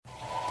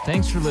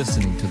Thanks for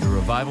listening to the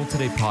Revival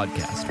Today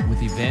podcast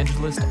with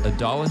evangelist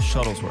Adalis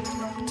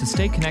Shuttlesworth. To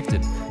stay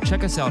connected,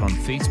 check us out on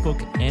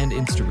Facebook and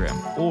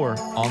Instagram or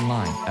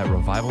online at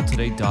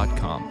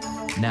revivaltoday.com.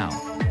 Now,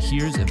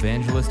 here's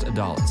evangelist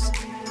Adalis.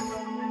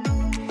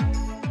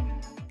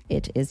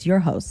 It is your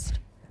host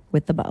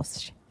with the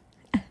most,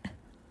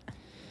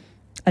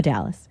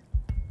 Adalis.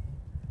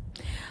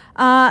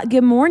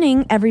 Good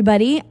morning,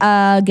 everybody.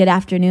 Good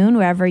afternoon,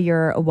 wherever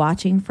you're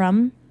watching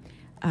from.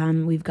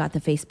 We've got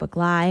the Facebook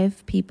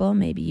Live people,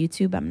 maybe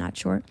YouTube, I'm not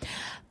sure.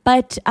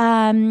 But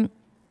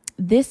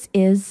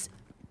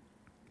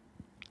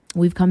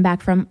we've come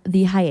back from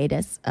the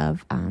hiatus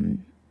of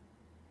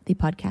the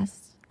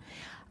podcasts.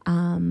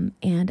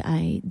 And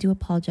I do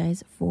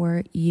apologize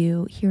for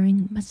you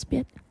hearing my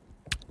spit.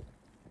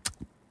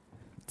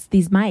 It's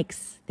these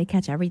mics, they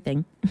catch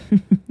everything.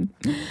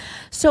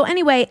 So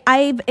anyway,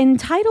 I've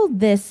entitled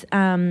this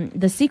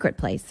The Secret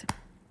Place.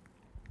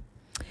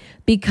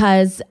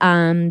 Because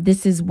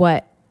this is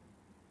where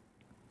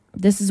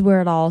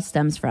it all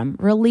stems from.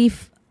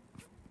 Relief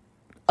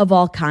of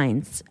all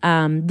kinds.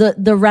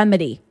 The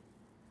remedy.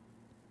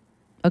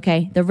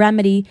 Okay, the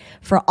remedy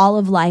for all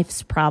of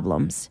life's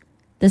problems.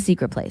 The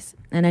secret place.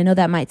 And I know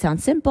that might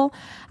sound simple.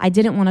 I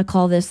didn't want to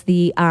call this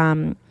the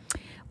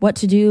what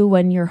to do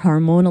when you're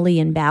hormonally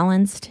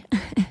imbalanced.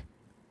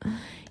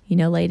 You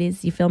know,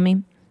 ladies, you feel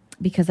me?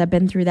 Because I've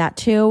been through that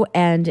too,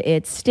 and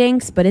it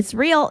stinks, but it's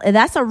real.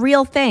 That's a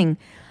real thing.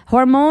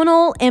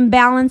 Hormonal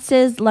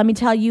imbalances, let me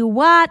tell you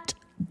what,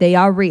 they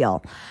are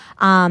real.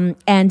 And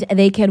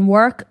they can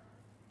work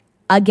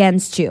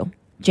against you,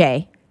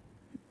 Jay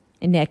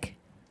and Nick.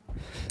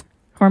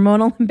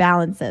 Hormonal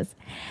imbalances,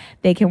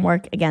 they can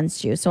work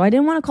against you. So I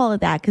didn't want to call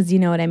it that because you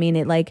know what I mean?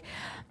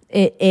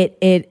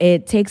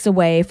 It takes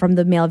away from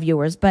the male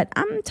viewers, but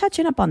I'm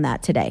touching up on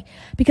that today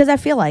because I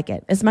feel like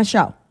it. It's my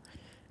show.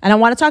 And I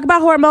want to talk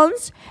about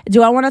hormones.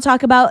 Do I want to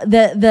talk about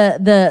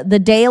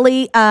the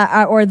daily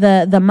or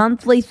the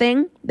monthly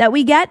thing that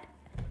we get?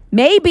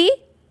 Maybe.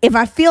 If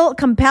I feel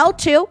compelled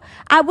to,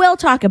 I will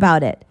talk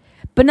about it.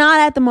 But not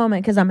at the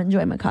moment because I'm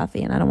enjoying my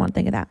coffee and I don't want to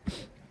think of that.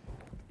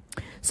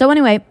 So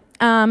anyway,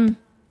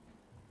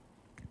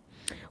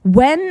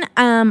 when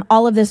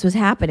all of this was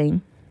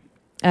happening,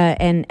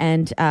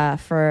 and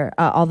for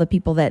all the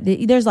people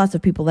there's lots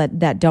of people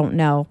that don't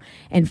know.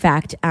 In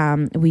fact,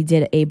 we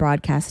did a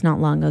broadcast not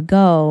long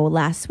ago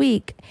last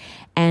week,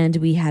 and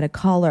we had a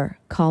caller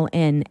call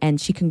in, and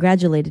she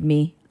congratulated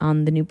me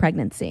on the new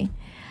pregnancy.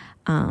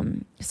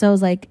 So I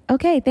was like,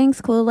 okay,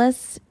 thanks,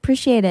 Clueless.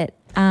 Appreciate it.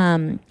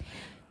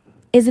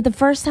 Is it the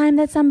first time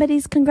that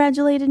somebody's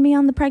congratulated me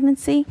on the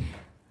pregnancy?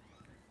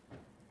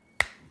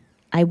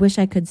 I wish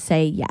I could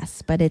say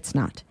yes, but it's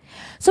not.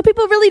 So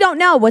people really don't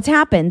know what's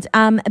happened.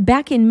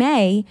 Back in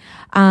May,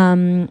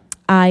 I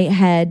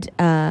had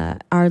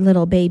our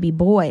little baby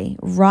boy,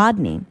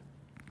 Rodney,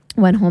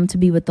 went home to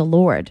be with the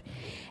Lord.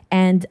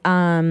 And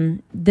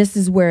this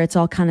is where it's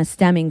all kind of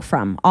stemming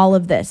from, all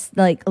of this.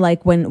 Like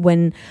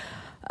when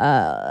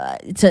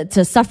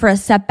to suffer a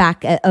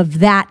setback of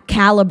that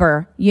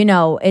caliber, you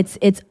know,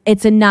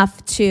 it's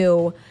enough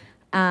to,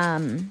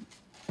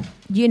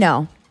 you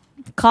know,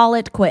 call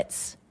it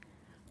quits.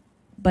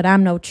 But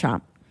I'm no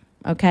chump.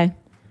 Okay.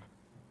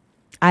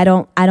 I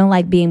don't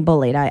like being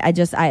bullied. I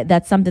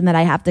that's something that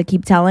I have to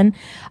keep telling,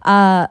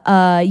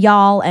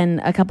 y'all and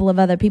a couple of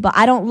other people.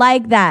 I don't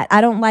like that.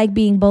 I don't like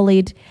being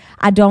bullied.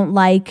 I don't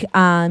like,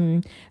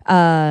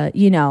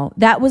 you know,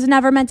 that was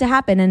never meant to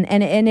happen.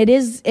 And it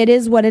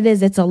is what it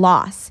is. It's a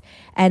loss.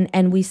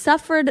 And we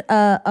suffered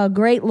a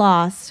great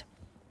loss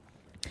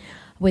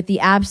with the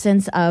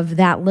absence of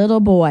that little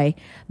boy.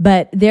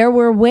 But there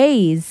were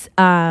ways,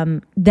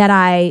 that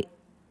I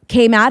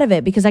came out of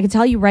it, because I can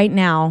tell you right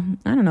now,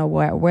 I don't know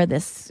where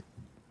this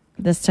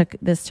took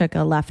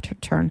a left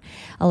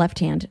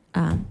hand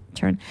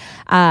turn.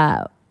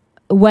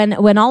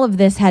 When all of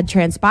this had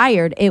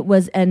transpired, it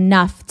was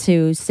enough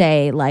to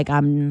say, like,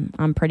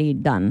 I'm pretty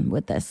done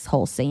with this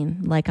whole scene.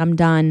 Like, I'm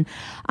done.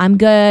 I'm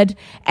good.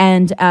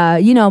 And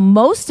you know,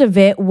 most of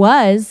it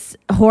was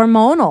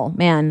hormonal,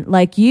 man.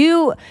 Like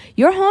your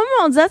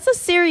hormones, that's a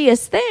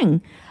serious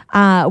thing.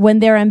 When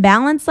they're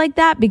imbalanced like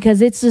that,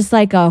 because it's just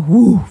like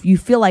you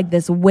feel like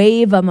this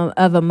wave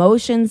of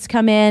emotions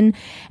come in,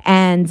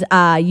 and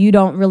you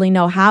don't really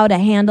know how to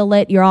handle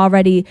it. You're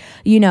already,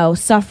 you know,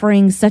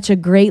 suffering such a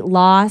great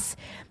loss.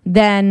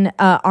 Then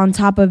on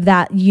top of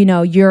that, you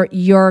know,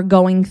 you're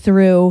going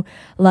through,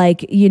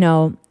 like, you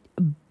know,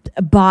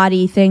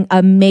 body thing,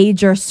 a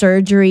major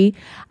surgery,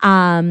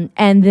 and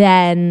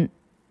then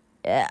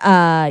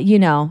you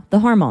know, the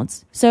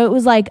hormones. So it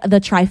was like the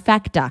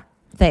trifecta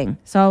thing.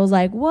 So I was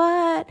like,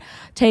 what?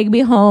 Take me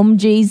home,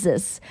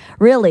 Jesus.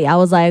 Really? I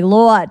was like,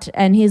 Lord.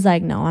 And he's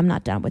like, no, I'm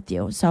not done with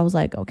you. So I was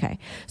like, okay.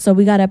 So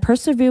we got to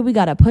persevere. We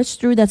got to push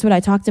through. That's what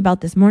I talked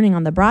about this morning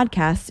on the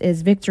broadcast,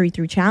 is victory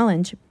through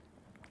challenge.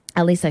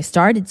 At least I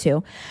started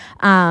to.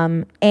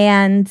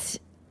 And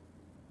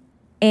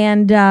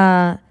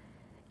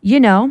you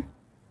know,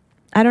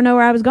 I don't know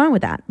where I was going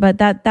with that, but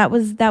that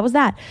was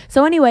that.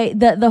 So anyway,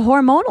 the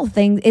hormonal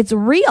thing, it's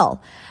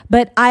real.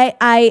 But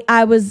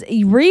I was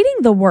reading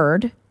the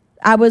word.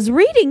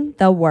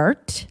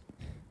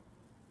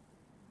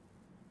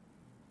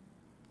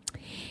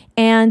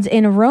 And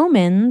in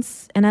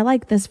Romans, and I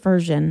like this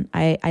version.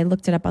 I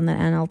looked it up on the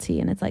NLT,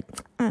 and it's like,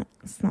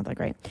 it's not that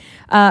great.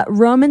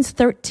 Romans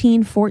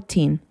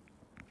 13:14.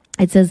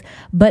 It says,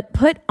 "But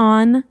put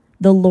on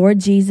the Lord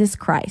Jesus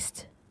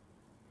Christ,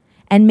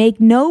 and make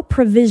no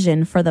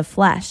provision for the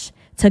flesh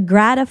to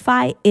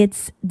gratify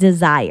its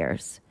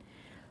desires."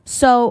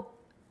 So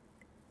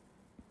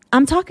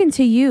I'm talking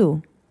to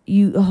you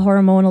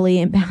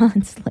hormonally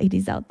imbalanced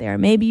ladies out there.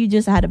 Maybe you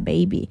just had a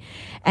baby,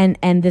 and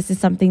this is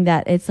something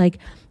that it's like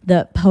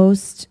the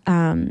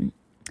postpartum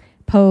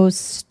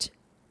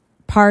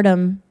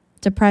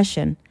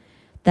depression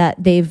that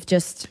they've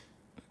just.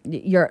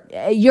 You're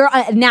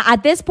now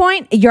at this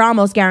point, you're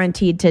almost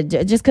guaranteed to,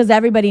 just because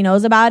everybody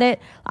knows about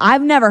it.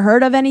 I've never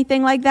heard of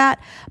anything like that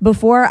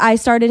before I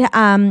started.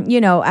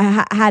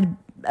 I had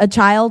a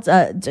child,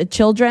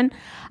 children.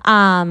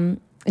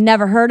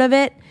 Never heard of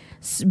it,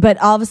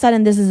 but all of a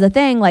sudden, this is a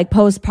thing like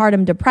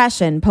postpartum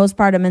depression,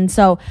 and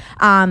so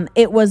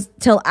it was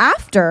till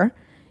after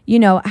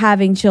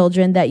having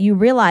children that you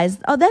realize,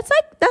 oh,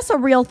 that's a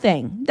real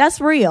thing. That's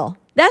real.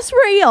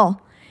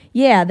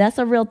 Yeah, that's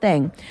a real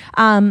thing.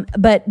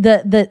 But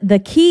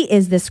the key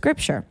is the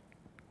scripture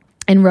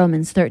in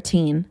Romans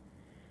 13,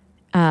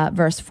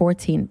 verse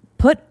 14.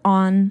 Put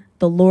on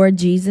the Lord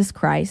Jesus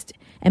Christ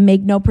and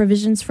make no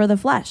provisions for the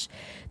flesh.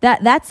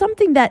 That's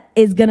something that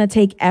is going to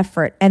take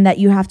effort and that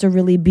you have to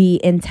really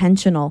be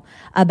intentional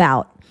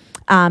about,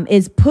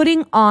 is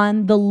putting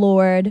on the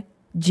Lord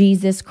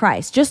Jesus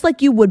Christ, just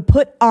like you would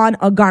put on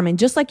a garment,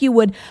 just like you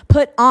would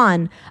put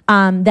on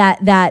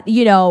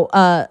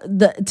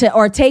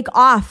take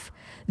off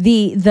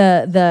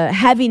the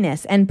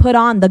heaviness and put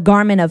on the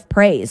garment of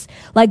praise.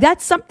 Like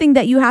that's something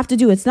that you have to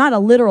do. It's not a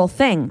literal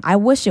thing. I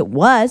wish it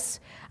was.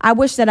 I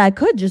wish that I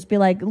could just be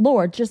like,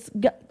 Lord,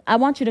 I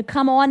want you to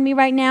come on me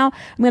right now.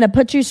 I'm going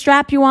to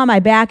strap you on my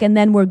back, and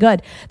then we're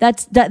good.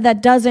 That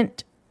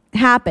doesn't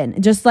happen.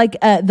 Just like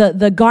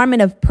the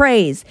garment of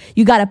praise,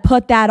 you got to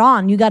put that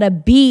on. You got to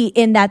be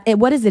in that.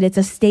 What is it? It's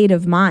a state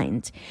of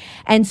mind.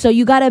 And so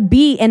you got to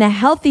be in a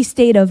healthy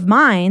state of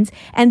mind.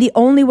 And the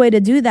only way to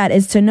do that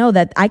is to know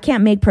that I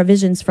can't make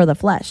provisions for the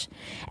flesh.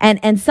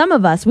 And some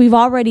of us, we've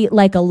already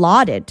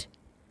allotted.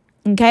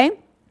 Okay.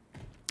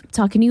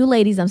 Talking to you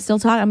ladies. I'm still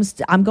talking.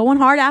 I'm going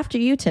hard after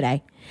you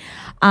today.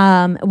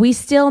 We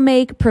still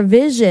make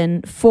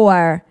provision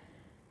for,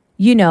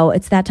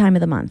 it's that time of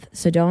the month.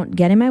 So don't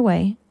get in my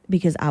way,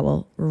 because I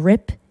will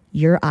rip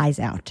your eyes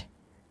out.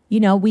 We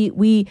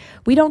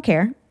don't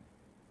care.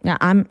 Now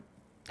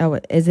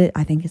is it?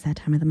 I think it's that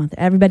time of the month.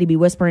 Everybody be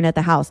whispering at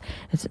the house.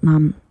 It's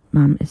mom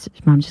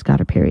just got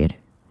her period.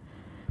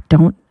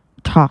 Don't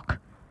talk.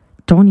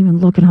 Don't even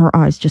look in her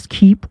eyes. Just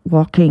keep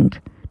walking.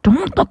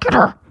 Don't look at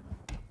her.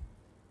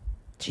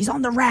 She's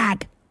on the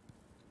rag.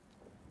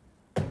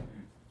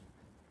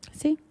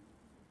 See?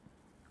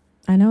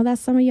 I know that's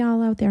some of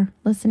y'all out there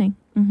listening.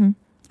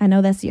 I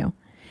know that's you.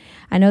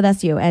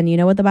 And you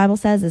know what the Bible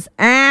says is,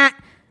 and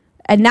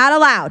not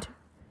allowed.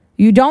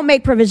 You don't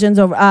make provisions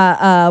over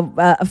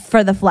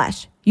for the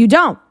flesh. You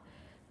don't.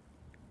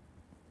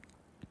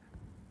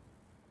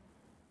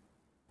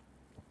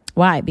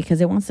 Why?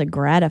 Because it wants to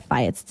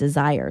gratify its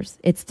desires.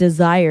 Its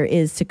desire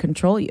is to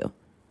control you.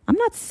 I'm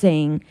not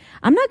saying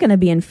I'm not going to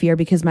be in fear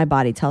because my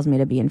body tells me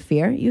to be in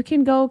fear. You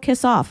can go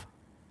kiss off.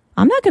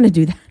 I'm not going to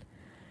do that.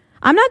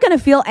 I'm not going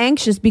to feel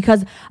anxious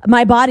because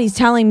my body's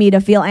telling me to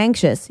feel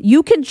anxious.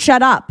 You can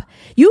shut up.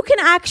 You can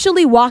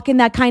actually walk in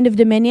that kind of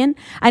dominion.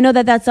 I know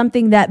that that's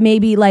something that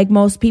maybe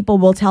most people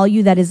will tell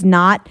you that is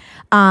not,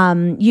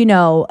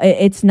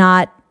 it's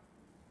not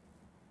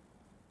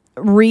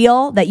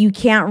real, that you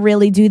can't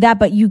really do that,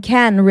 but you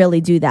can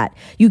really do that.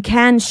 You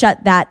can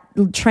shut that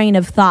train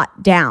of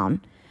thought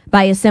down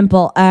by a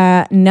simple,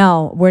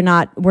 no, we're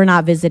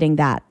not visiting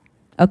that.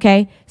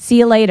 Okay. See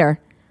you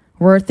later.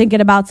 We're thinking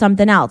about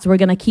something else. We're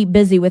going to keep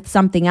busy with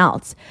something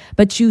else.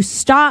 But you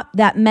stop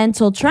that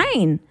mental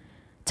train,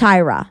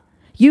 Tyra.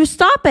 You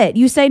stop it.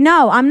 You say,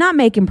 no, I'm not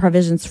making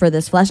provisions for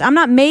this flesh. I'm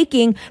not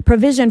making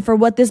provision for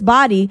what this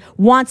body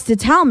wants to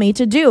tell me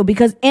to do,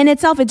 because in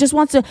itself, it just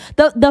wants to,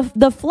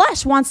 the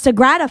flesh wants to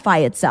gratify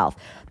itself.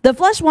 The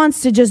flesh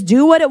wants to just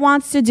do what it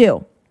wants to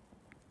do.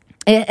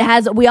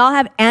 We all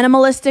have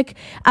animalistic,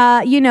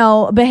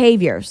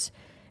 behaviors.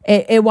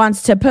 It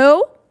wants to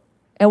poo.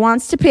 It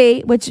wants to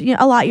pee, which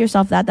allot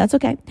yourself that's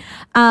okay.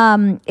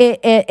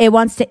 It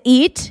wants to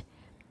eat.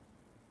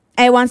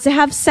 It wants to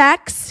have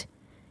sex.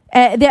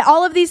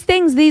 All of these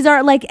things, these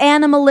are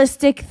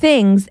animalistic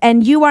things,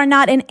 and you are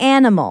not an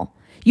animal.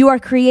 You are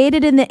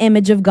created in the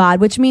image of God,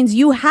 which means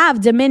you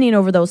have dominion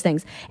over those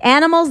things.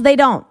 Animals, they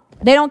don't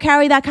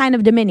carry that kind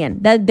of dominion.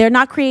 They're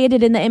not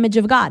created in the image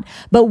of God,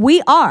 but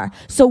we are.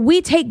 So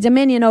we take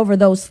dominion over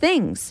those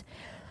things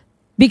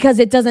because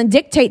it doesn't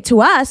dictate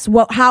to us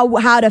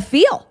how to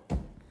feel.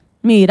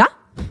 Mira.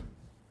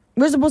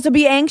 We're supposed to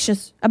be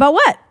anxious about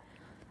what?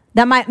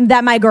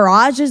 That my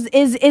garage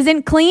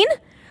isn't clean?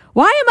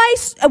 Why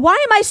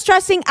am I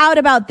stressing out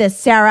about this,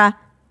 Sarah?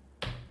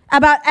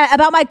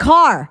 About my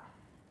car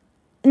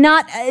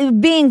not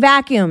being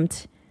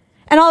vacuumed.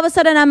 And all of a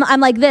sudden I'm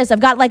like this. I've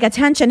got like a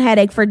tension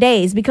headache for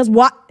days because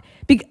what?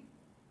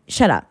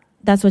 Shut up.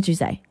 That's what you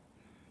say.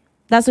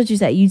 That's what you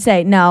say. You'd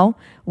say, no,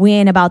 we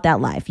ain't about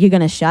that life. You're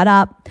going to shut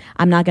up.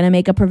 I'm not going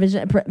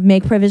to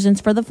make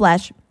provisions for the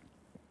flesh.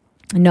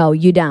 No,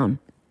 you down.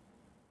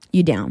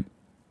 You down.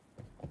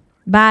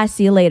 Bye.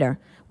 See you later.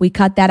 We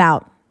cut that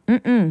out.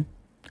 I'm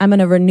going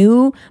to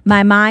renew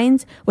my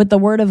mind with the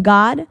word of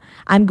God.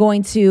 I'm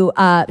going to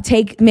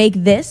make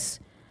this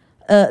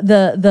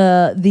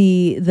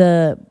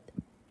the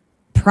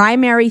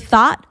primary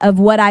thought of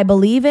what I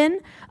believe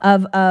in,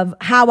 of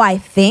how I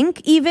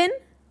think even.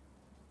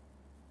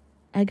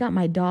 I got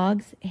my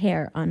dog's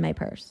hair on my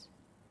purse.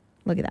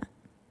 Look at that.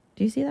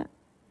 Do you see that?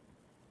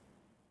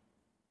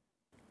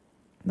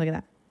 Look at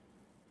that.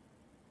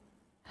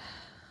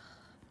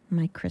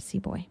 My Chrissy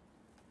boy.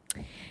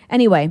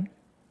 Anyway,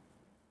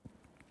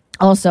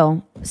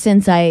 also,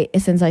 since I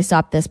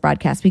stopped this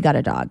broadcast, we got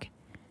a dog.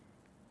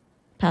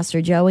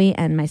 Pastor Joey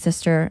and my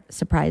sister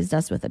surprised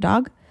us with a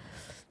dog.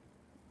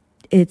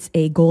 It's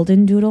a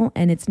golden doodle,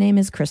 and its name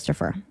is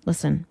Christopher.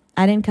 Listen,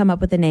 I didn't come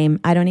up with the name.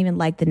 I don't even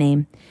like the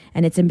name,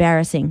 and it's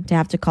embarrassing to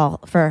have to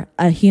call for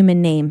a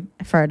human name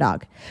for a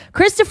dog.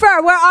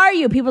 Christopher, where are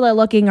you? People are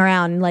looking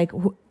around like,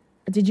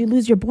 did you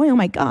lose your boy? Oh,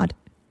 my God.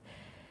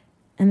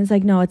 And it's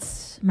like, no,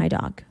 it's my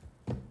dog.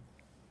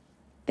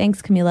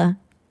 Thanks, Camila.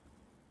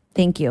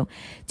 Thank you.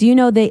 Do you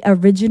know the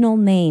original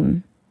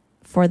name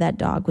for that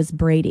dog was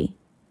Brady?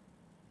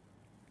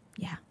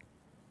 Yeah.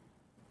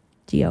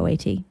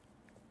 GOAT.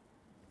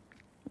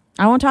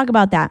 I won't talk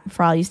about that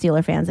for all you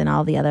Steeler fans and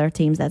all the other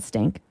teams that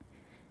stink.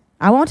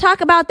 I won't talk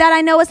about that.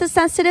 I know it's a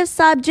sensitive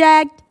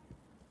subject.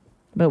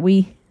 But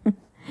we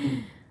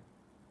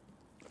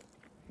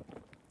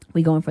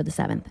going for the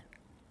 7th.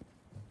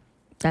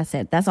 That's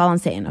it. That's all I'm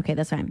saying. Okay,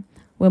 that's fine.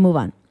 We'll move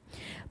on.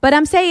 But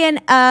I'm saying,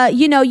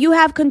 you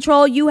have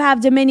control. You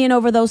have dominion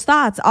over those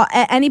thoughts.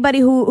 Anybody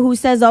who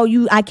says,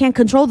 I can't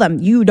control them.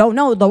 You don't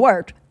know the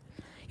word.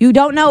 You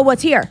don't know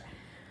what's here.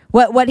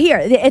 What here?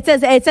 It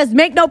says,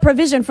 make no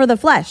provision for the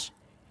flesh.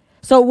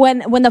 So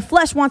when the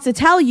flesh wants to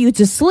tell you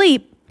to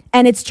sleep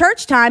and it's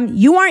church time,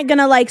 you aren't going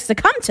to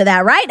succumb to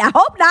that, right? I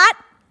hope not.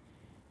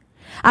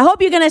 I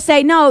hope you're going to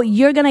say, no,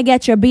 you're going to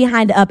get your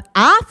behind up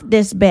off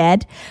this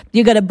bed.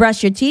 You're going to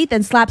brush your teeth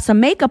and slap some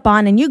makeup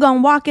on, and you're going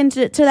to walk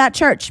into that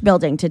church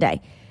building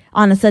today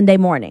on a Sunday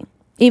morning,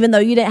 even though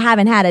you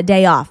haven't had a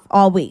day off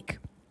all week,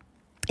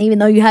 even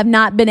though you have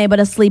not been able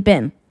to sleep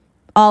in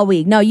all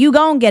week. No, you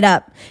going to get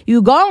up.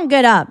 You going to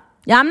get up.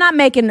 Yeah, I'm not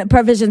making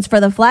provisions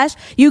for the flesh.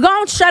 You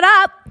going to shut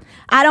up.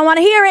 I don't want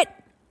to hear it.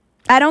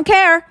 I don't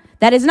care.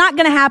 That is not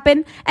going to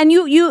happen. And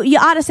you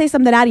ought to say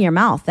something out of your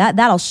mouth.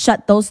 That'll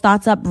shut those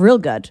thoughts up real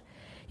good.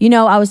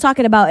 I was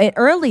talking about it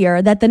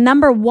earlier that the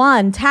number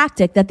one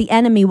tactic that the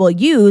enemy will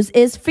use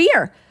is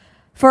fear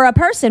for a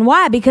person.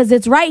 Why? Because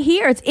it's right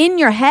here. It's in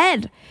your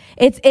head.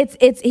 He's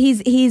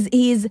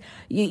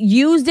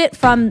used it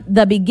from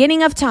the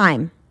beginning of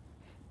time,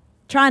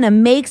 trying to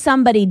make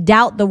somebody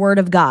doubt the word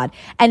of God.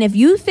 And if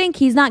you think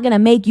he's not going to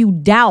make you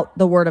doubt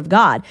the word of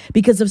God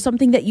because of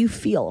something that you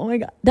feel, oh my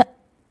God,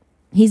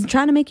 he's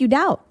trying to make you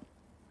doubt.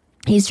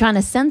 He's trying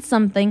to sense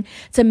something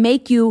to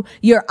make your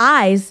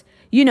eyes,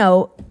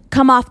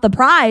 come off the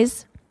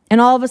prize.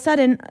 And all of a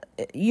sudden,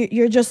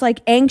 you're just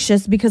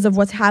anxious because of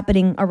what's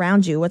happening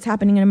around you. What's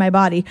happening in my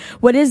body?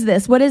 What is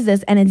this? What is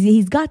this? And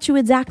he's got you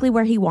exactly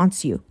where he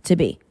wants you to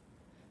be.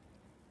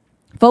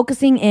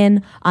 Focusing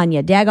in on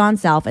your daggone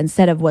self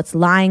instead of what's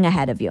lying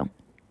ahead of you.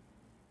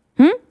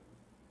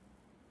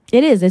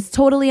 It is. It's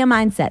totally a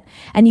mindset.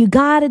 And you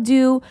got to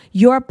do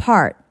your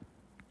part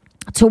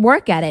to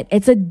work at it.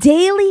 It's a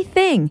daily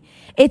thing.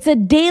 It's a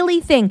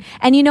daily thing.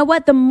 And you know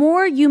what? The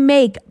more you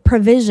make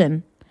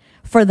provision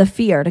for the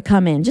fear to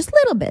come in, just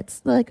little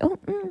bits, that's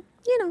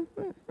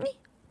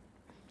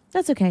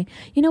okay.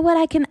 You know what?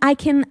 I can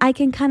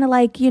kind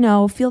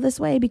of feel this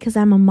way because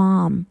I'm a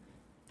mom.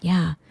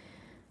 Yeah.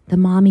 The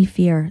mommy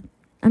fear.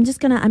 I'm just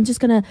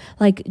gonna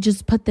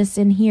just put this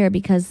in here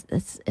because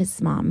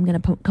it's mom. I'm gonna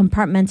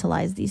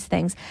compartmentalize these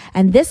things.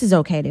 And this is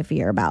okay to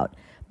fear about.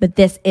 But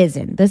this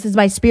isn't. This is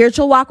my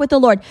spiritual walk with the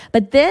Lord.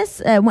 But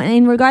this,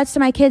 in regards to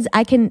my kids,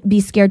 I can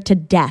be scared to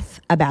death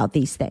about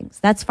these things.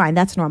 That's fine.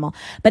 That's normal.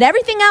 But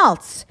everything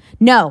else,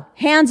 no.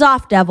 Hands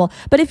off, devil.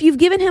 But if you've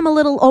given him a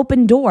little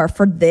open door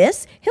for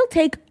this, he'll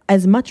take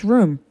as much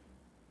room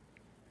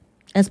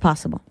as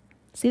possible.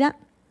 See that?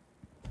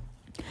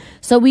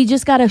 So we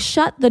just got to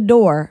shut the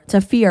door to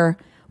fear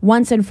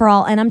once and for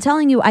all. And I'm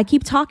telling you, I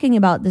keep talking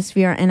about this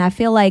fear, and I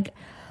feel like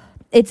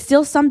it's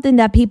still something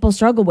that people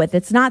struggle with.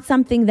 It's not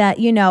something that,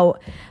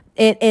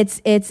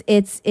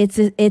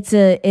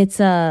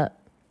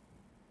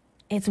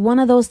 it's one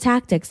of those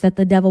tactics that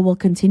the devil will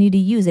continue to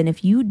use. And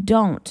if you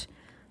don't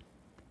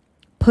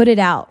put it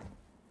out,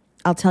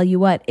 I'll tell you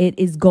what, it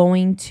is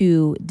going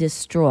to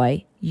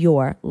destroy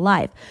your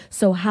life.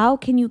 So how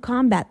can you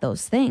combat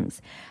those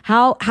things?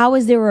 How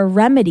is there a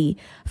remedy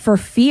for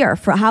fear?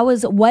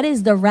 What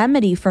is the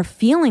remedy for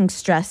feeling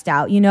stressed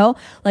out?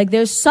 Like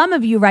there's some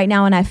of you right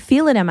now, and I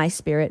feel it in my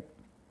spirit,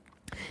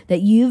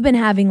 that you've been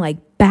having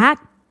like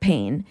back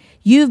pain.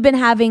 You've been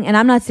having, and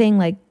I'm not saying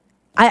like,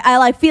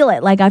 I feel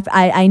it. Like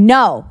I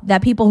know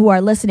that people who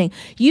are listening,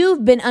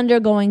 you've been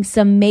undergoing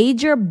some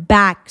major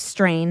back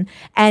strain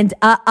and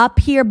up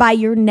here by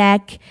your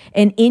neck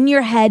and in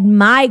your head,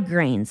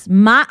 migraines,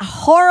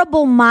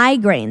 horrible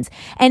migraines.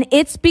 And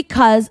it's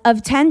because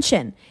of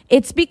tension.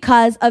 It's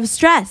because of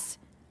stress.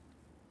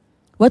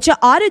 What you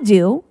ought to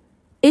do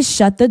is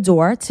shut the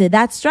door to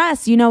that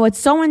stress. It's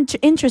so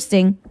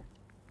interesting.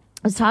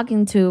 I was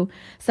talking to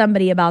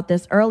somebody about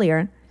this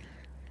earlier.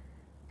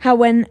 How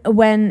when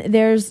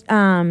there's,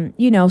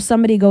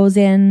 somebody goes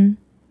in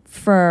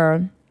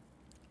for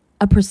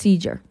a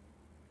procedure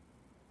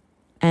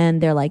and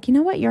they're like, you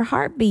know what, your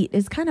heartbeat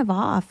is kind of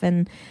off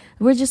and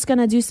we're just going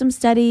to do some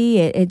study.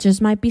 It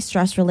just might be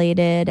stress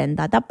related and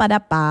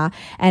da-da-ba-da-ba.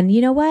 And you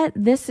know what,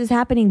 this is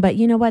happening, but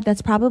you know what,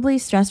 that's probably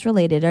stress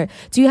related. Or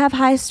do you have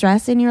high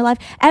stress in your life?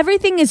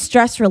 Everything is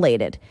stress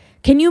related.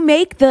 Can you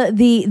make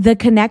the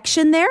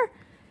connection there?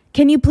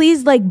 Can you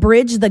please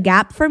bridge the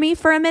gap for me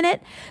for a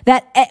minute?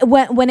 That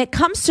when it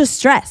comes to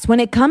stress,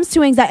 when it comes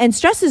to anxiety, and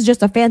stress is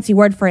just a fancy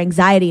word for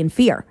anxiety and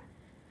fear,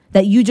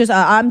 that you just,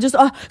 I'm just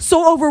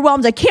so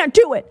overwhelmed. I can't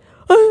do it.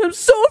 I'm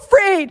so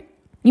afraid.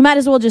 You might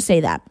as well just say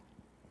that.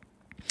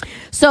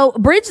 So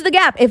bridge the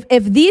gap.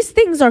 If these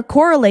things are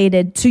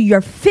correlated to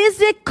your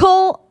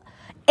physical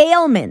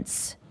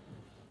ailments,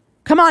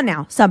 come on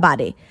now,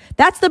 somebody.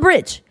 That's the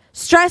bridge.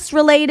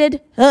 Stress-related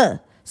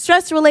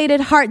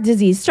heart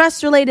disease,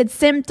 stress-related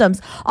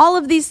symptoms, all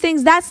of these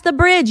things, that's the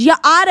bridge. You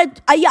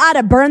ought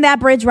to burn that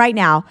bridge right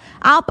now.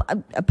 I'll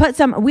put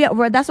some,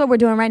 that's what we're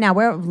doing right now.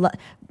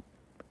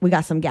 We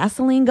got some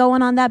gasoline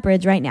going on that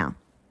bridge right now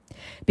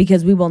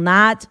because we will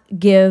not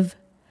give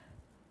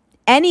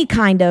any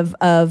kind of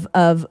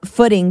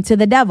footing to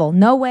the devil.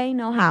 No way,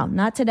 no how.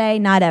 Not today,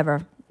 not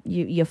ever.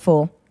 You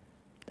fool.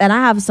 And I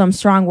have some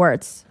strong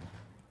words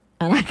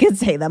and I could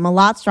say them a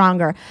lot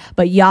stronger,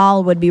 but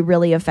y'all would be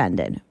really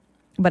offended.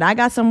 But I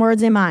got some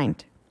words in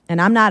mind, and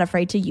I'm not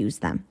afraid to use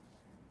them.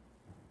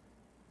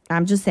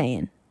 I'm just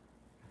saying.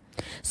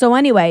 So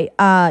anyway,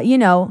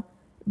 burn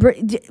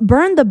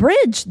the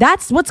bridge.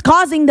 That's what's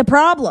causing the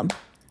problem,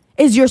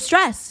 is your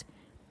stress.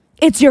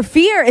 It's your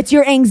fear. It's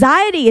your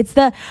anxiety. It's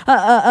the,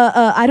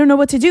 I don't know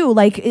what to do.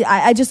 Like,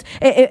 just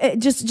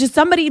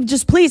somebody,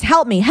 just please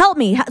help me.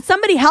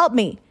 Somebody help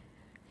me.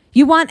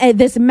 You want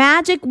this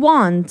magic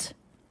wand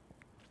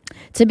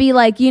to be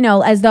like,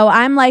 as though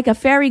I'm like a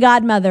fairy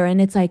godmother, and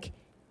it's like,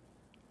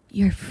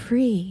 you're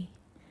free.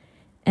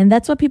 And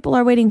that's what people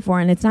are waiting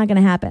for, and it's not going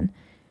to happen.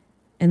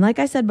 And like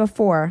I said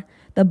before,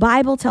 the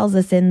Bible tells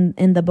us in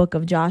the book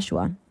of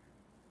Joshua,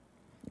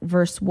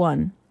 chapter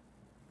 1,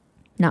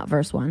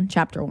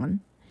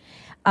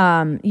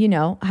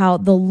 how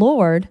the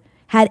Lord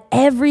had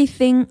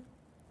everything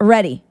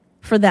ready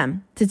for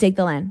them to take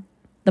the land.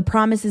 The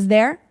promise is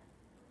there.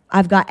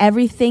 I've got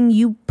everything.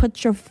 You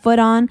put your foot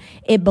on.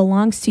 It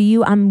belongs to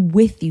you. I'm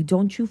with you.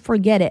 Don't you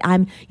forget it.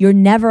 You're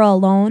never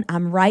alone.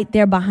 I'm right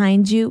there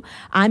behind you.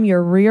 I'm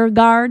your rear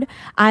guard.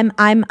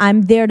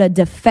 I'm there to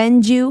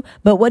defend you.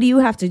 But what do you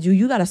have to do?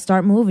 You got to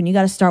start moving. You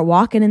got to start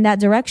walking in that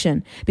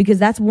direction, because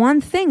that's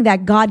one thing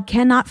that God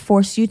cannot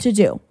force you to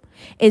do,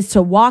 is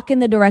to walk in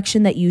the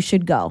direction that you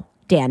should go.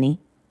 Danny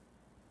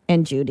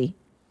and Judy,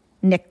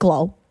 Nick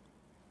Glow.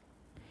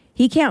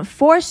 He can't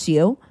force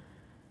you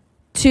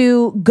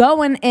to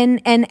go in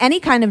any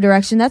kind of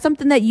direction. That's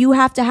something that you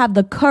have to have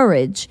the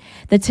courage,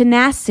 the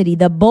tenacity,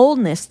 the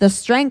boldness, the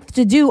strength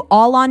to do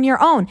all on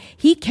your own.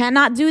 He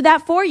cannot do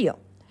that for you.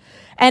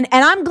 And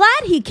I'm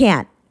glad he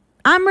can't.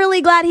 I'm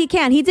really glad he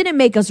can't. He didn't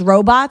make us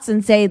robots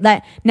and say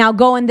that now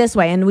go in this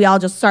way and we all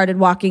just started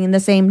walking in the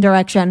same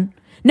direction.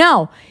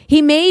 No,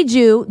 he made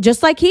you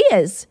just like he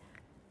is.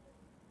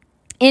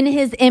 In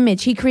his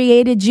image. He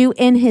created you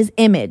in his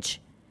image.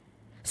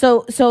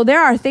 So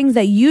there are things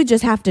that you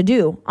just have to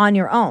do on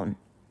your own.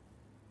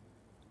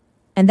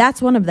 And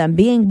that's one of them,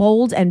 being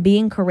bold and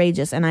being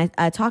courageous. And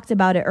I talked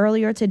about it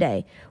earlier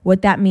today,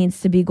 what that means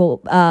to be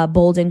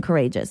bold and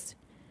courageous.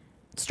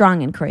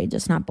 Strong and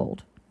courageous, not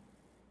bold.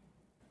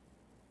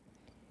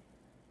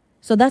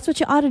 So that's what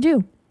you ought to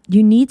do.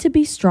 You need to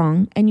be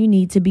strong and you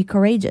need to be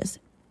courageous.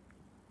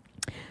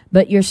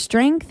 But your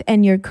strength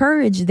and your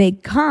courage, they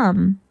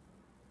come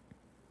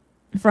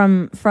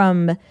from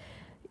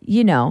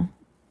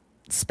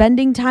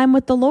spending time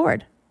with the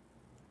Lord.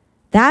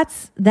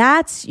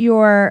 That's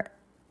your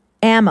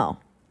ammo.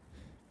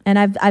 And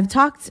I've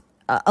talked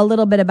a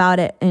little bit about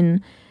it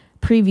in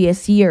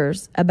previous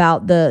years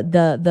about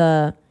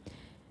the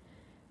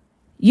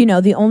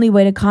only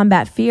way to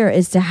combat fear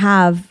is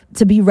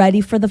to be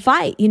ready for the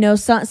fight.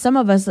 Some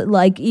of us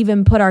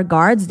even put our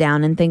guards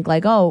down and think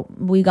oh,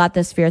 we got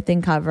this fear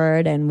thing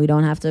covered and we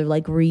don't have to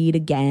read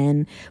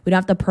again. We don't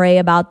have to pray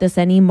about this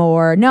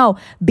anymore. No,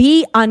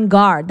 be on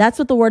guard. That's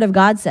what the word of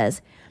God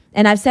says.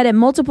 And I've said it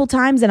multiple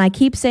times, and I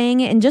keep saying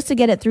it, and just to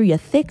get it through your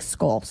thick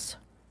skulls.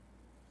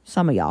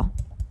 Some of y'all.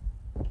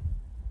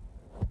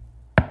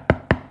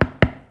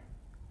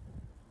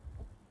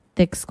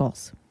 Thick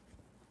skulls.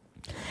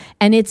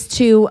 And it's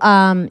to,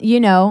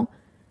 to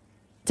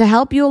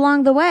help you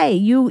along the way.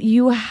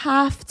 You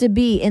have to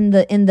be in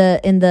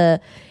the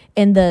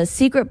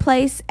secret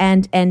place,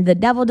 and the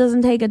devil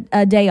doesn't take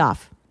a day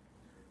off.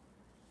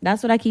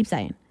 That's what I keep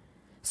saying.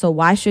 So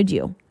why should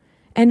you?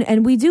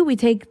 And we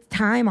take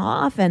time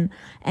off, and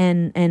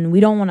we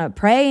don't want to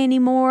pray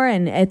anymore,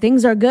 and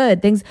things are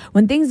good.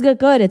 When things get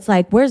good, it's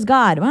like, where's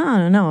God? Well, I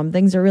don't know.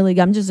 Things are really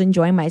good. I'm just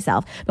enjoying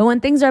myself. But when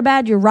things are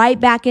bad, you're right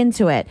back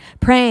into it,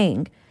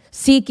 praying,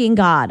 seeking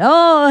God.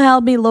 Oh,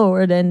 help me,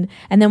 Lord. And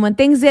then when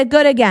things get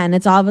good again,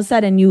 it's all of a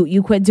sudden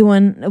you quit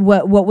doing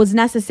what was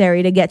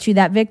necessary to get you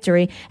that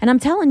victory. And I'm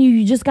telling you,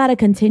 you just got to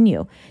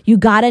continue. You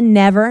got to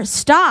never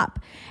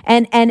stop.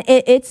 And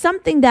it's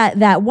something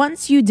that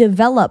once you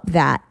develop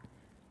that,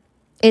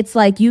 it's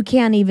like you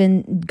can't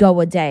even go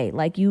a day.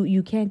 Like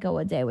you can't go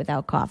a day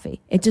without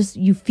coffee. It just,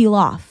 you feel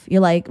off. You're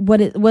like,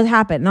 what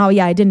happened? Oh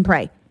yeah, I didn't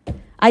pray.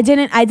 I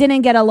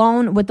didn't get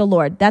alone with the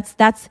Lord. That's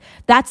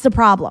the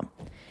problem.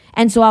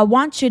 And so I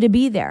want you to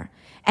be there.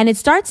 And it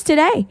starts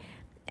today.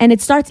 And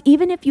it starts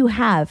even if you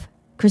have,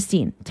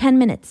 Christine, 10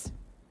 minutes.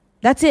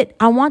 That's it.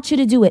 I want you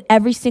to do it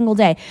every single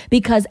day.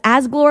 Because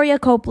as Gloria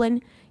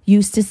Copeland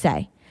used to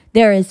say,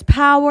 there is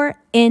power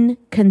in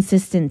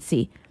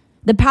consistency.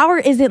 The power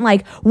isn't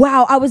like,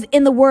 wow, I was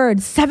in the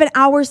Word 7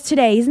 hours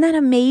today. Isn't that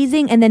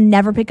amazing? And then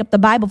never pick up the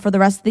Bible for the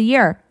rest of the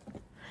year.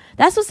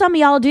 That's what some of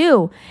y'all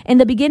do. In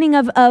the beginning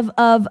of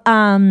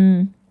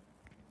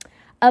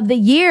the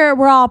year,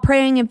 we're all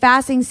praying and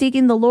fasting,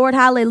 seeking the Lord.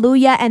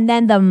 Hallelujah. And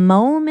then the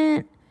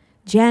moment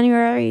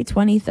January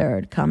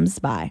 23rd comes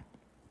by,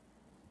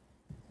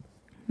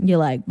 you're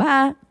like,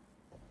 bye.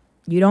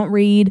 You don't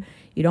read.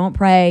 You don't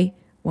pray.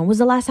 When was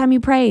the last time you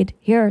prayed?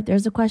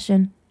 There's a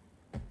question.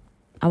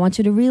 I want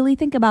you to really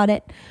think about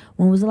it.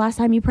 When was the last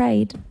time you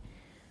prayed?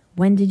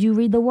 When did you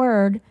read the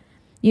Word?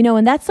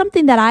 And that's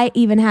something that I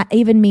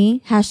even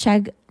me,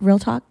 #real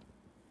talk.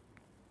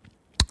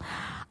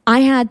 I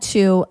had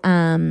to,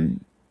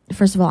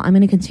 first of all, I'm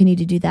going to continue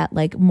to do that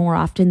like more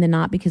often than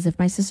not, because if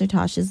my sister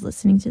Tosh is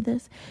listening to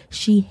this,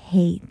 she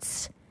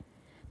hates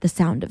the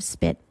sound of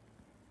spit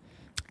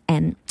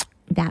and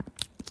that.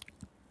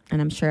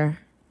 And I'm sure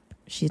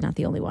she's not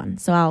the only one.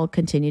 So I'll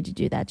continue to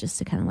do that just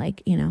to kind of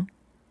like,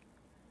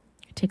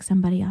 take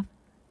somebody off.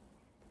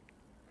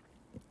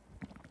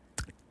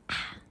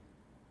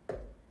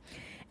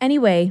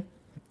 Anyway,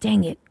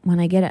 dang it. When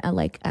I get it,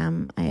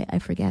 I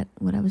forget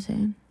what I was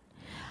saying.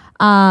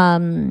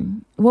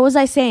 What was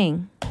I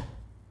saying?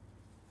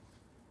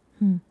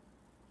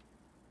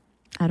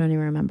 I don't even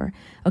remember.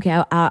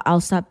 Okay,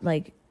 I'll stop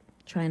like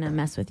trying to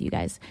mess with you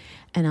guys,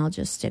 and I'll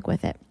just stick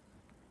with it.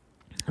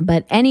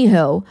 But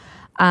anywho,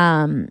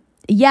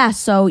 yeah,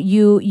 so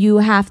you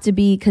have to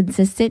be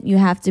consistent. You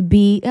have to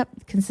be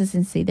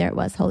consistency. There it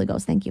was. Holy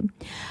Ghost, thank you.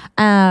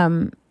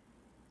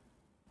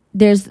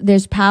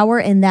 There's power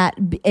in that,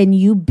 in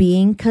you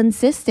being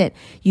consistent.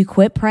 You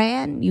quit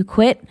praying, you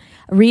quit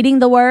reading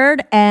the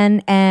Word,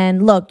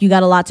 and look, you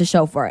got a lot to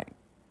show for it.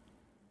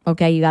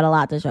 Okay, you got a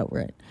lot to show for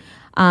it.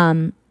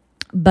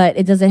 But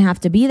it doesn't have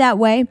to be that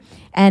way.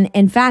 And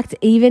in fact,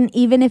 even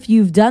if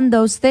you've done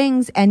those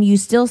things and you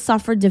still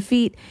suffer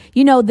defeat,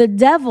 the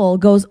devil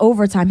goes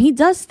overtime. He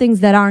does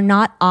things that are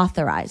not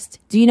authorized.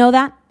 Do you know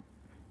that?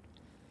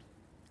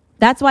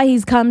 That's why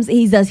he's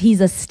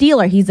a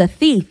stealer. He's a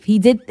thief. He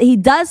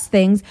does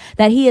things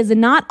that he is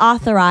not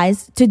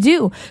authorized to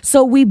do.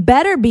 So we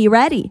better be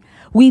ready.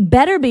 We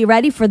better be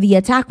ready for the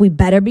attack. We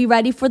better be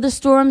ready for the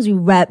storms. We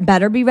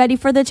better be ready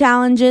for the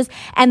challenges.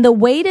 And the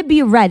way to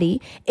be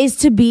ready is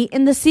to be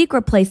in the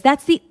secret place.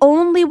 That's the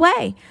only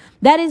way.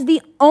 That is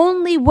the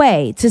only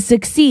way to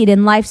succeed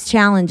in life's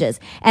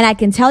challenges. And I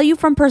can tell you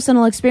from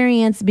personal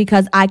experience,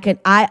 because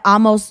I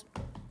almost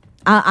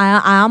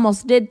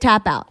did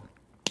tap out.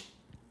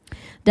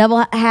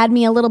 Devil had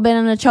me a little bit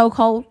in a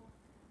chokehold.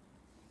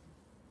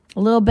 A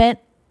little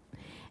bit.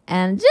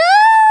 And just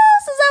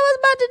as I was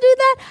about to do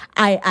that,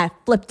 I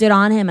flipped it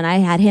on him and I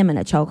had him in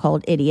a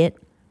chokehold.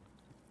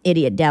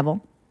 Idiot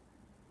devil.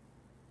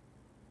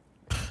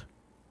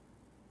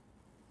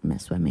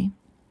 Mess with me.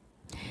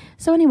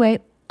 So anyway,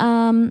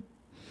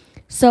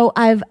 so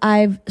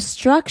I've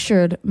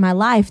structured my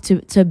life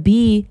to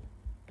be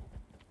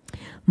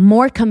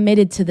more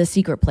committed to the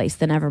secret place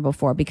than ever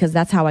before, because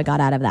that's how I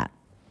got out of that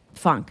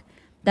funk.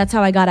 That's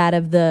how I got out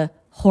of the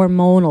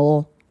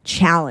hormonal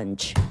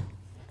challenge.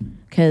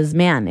 Because,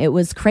 man, it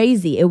was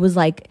crazy. It was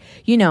like,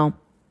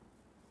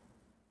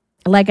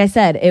 like I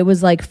said, it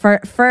was like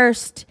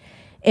first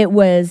it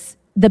was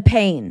the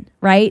pain,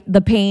 right?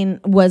 The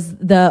pain was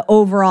the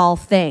overall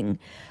thing.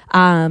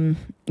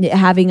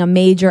 Having a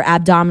major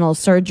abdominal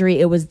surgery,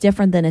 it was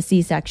different than a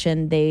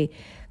C-section. We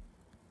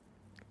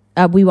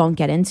won't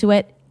get into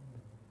it.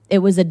 It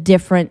was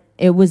different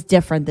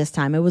this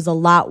time. It was a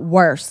lot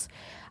worse.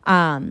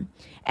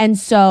 And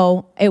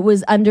so it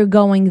was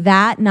undergoing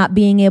that, not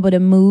being able to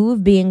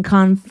move, being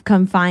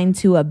confined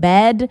to a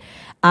bed,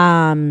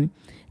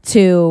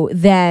 to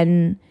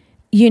then,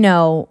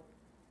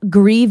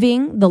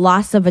 grieving the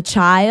loss of a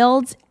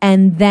child.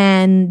 And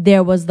then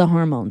there was the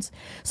hormones.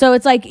 So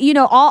it's like,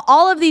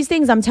 all of these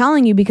things I'm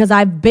telling you because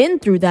I've been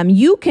through them.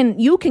 You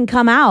can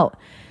come out,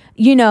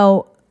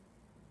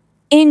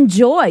 in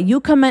joy. You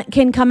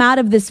can come out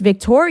of this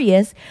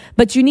victorious,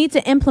 but you need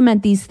to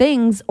implement these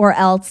things or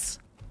else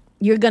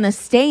you're going to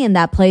stay in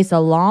that place a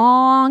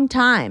long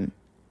time.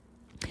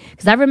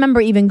 Because I remember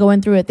even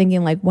going through it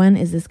thinking like, when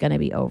is this going to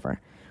be over?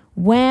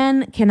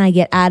 When can I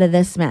get out of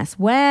this mess?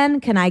 When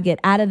can I get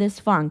out of this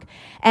funk?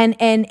 And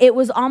it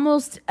was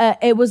almost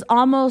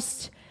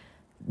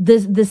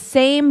the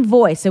same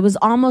voice. It was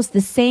almost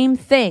the same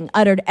thing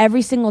uttered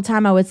every single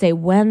time I would say,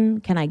 when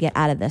can I get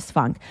out of this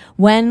funk?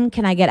 When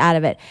can I get out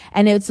of it?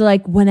 And it's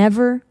like,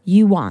 whenever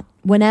you want,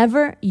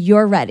 whenever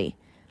you're ready.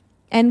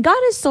 And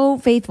God is so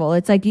faithful.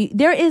 It's like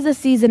there is a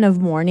season of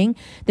mourning.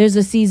 There's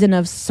a season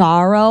of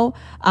sorrow.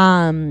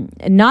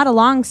 Not a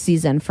long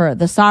season for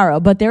the sorrow,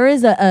 but there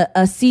is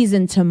a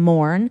season to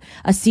mourn,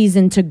 a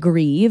season to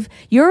grieve.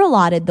 You're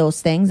allotted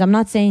those things. I'm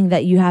not saying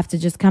that you have to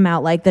just come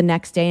out like the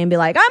next day and be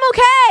like, I'm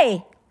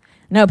okay.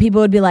 No,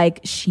 people would be like,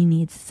 she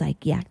needs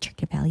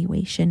psychiatric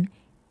evaluation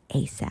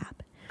ASAP.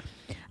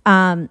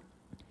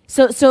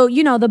 So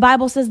the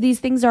Bible says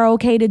these things are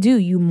okay to do.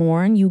 You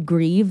mourn, you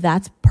grieve.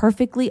 That's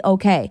perfectly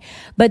okay.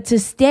 But to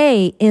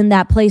stay in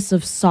that place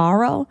of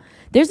sorrow,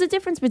 there's a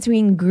difference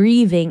between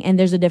grieving and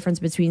there's a difference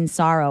between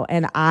sorrow.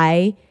 And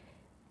I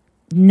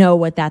know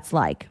what that's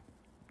like.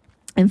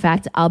 In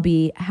fact, I'll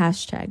be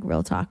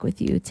 #real talk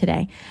with you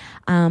today,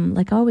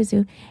 like I always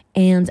do.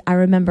 And I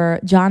remember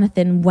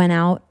Jonathan went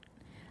out.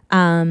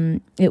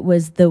 It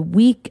was the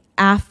week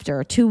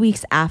after, 2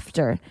 weeks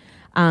after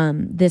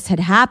this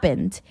had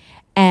happened.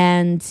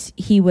 And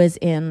he was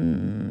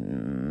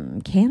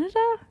in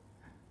Canada.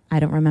 I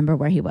don't remember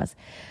where he was.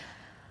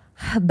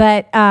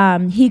 But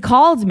he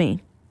called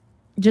me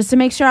just to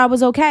make sure I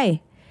was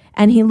okay.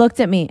 And he looked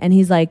at me and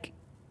he's like,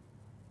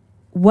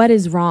 what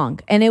is wrong?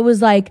 And it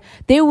was like,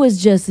 there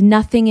was just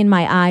nothing in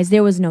my eyes.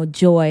 There was no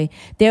joy.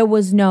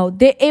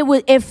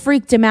 It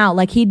freaked him out.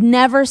 Like he'd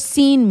never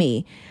seen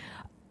me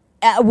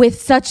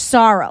with such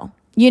sorrow.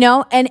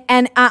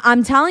 And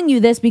I'm telling you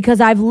this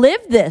because I've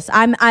lived this.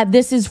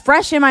 This is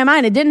fresh in my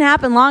mind. It didn't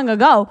happen long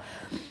ago.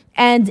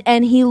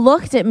 And he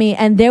looked at me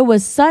and there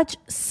was such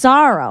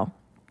sorrow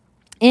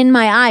in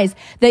my eyes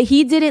that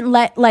he didn't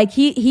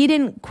he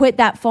didn't quit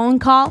that phone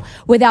call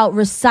without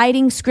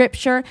reciting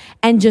scripture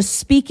and just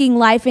speaking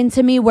life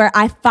into me, where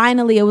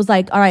it was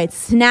like, all right,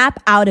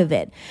 snap out of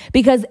it.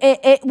 Because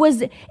it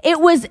was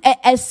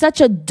such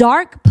a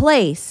dark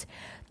place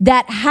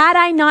that had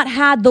I not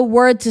had the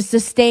word to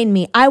sustain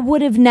me, I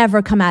would have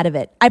never come out of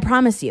it. I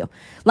promise you.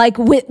 Like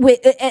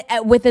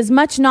with as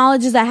much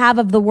knowledge as I have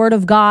of the word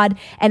of God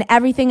and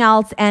everything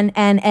else, and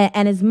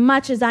as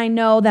much as I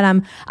know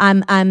that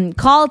I'm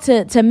called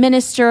to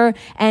minister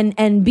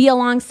and be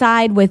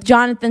alongside with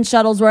Jonathan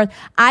Shuttlesworth,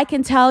 I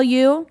can tell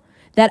you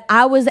that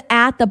I was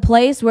at the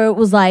place where it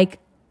was like,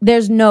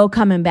 there's no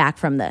coming back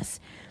from this.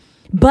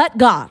 But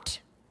God.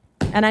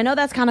 And I know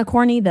that's kind of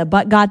corny, the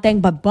but God thing,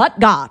 but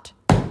God.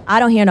 I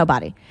don't hear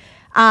nobody.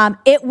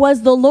 It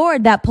was the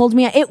Lord that pulled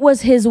me out. It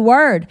was his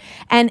word.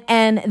 And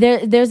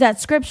there's that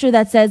scripture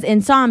that says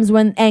in Psalms,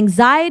 when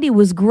anxiety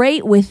was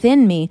great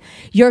within me,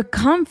 your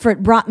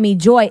comfort brought me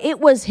joy. It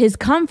was his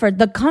comfort,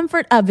 the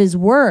comfort of his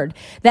word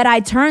that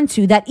I turned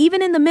to, that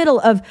even in the middle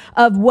of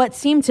what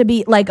seemed to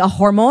be like a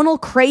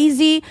hormonal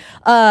crazy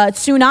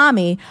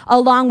tsunami,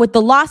 along with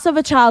the loss of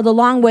a child,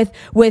 along with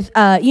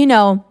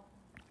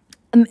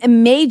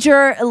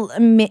major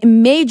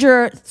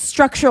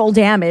structural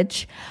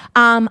damage,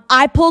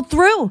 I pulled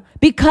through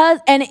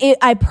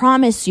I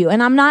promise you,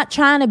 and I'm not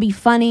trying to be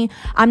funny.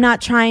 I'm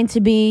not trying to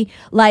be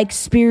like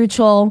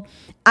spiritual,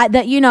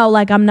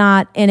 I'm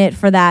not in it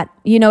for that.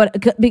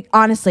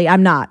 Honestly,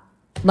 I'm not.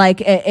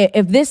 Like,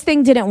 if this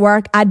thing didn't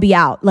work, I'd be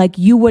out. Like,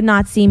 you would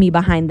not see me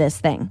behind this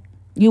thing.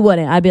 You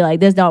wouldn't. I'd be like,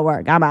 this don't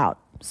work. I'm out.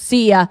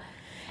 See ya.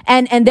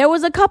 And there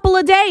was a couple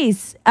of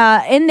days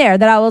in there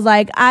that I was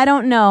like, I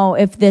don't know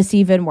if this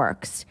even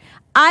works.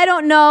 I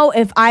don't know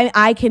if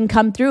I can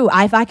come through.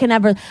 If I can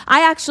ever.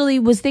 I actually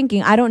was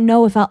thinking, I don't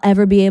know if I'll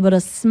ever be able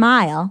to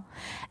smile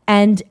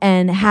and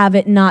have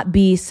it not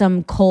be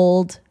some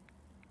cold,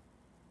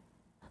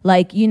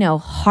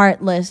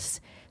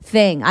 heartless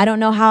thing. I don't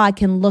know how I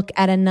can look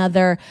at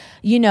another,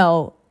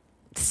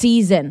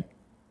 season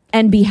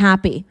and be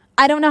happy.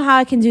 I don't know how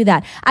I can do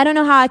that. I don't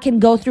know how I can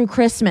go through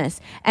Christmas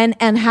and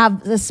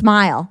have the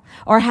smile,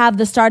 or have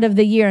the start of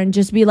the year and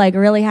just be like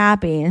really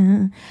happy.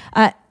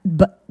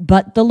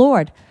 But the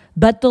Lord,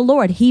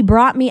 he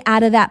brought me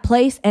out of that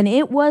place, and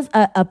it was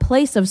a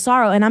place of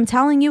sorrow. And I'm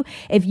telling you,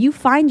 if you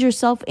find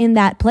yourself in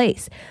that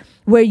place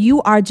where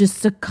you are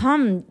just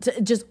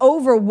just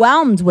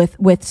overwhelmed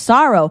with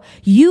sorrow,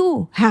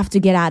 you have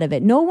to get out of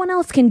it. No one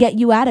else can get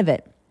you out of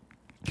it.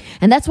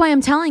 And that's why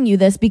I'm telling you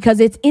this, because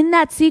it's in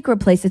that secret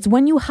place. It's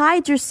when you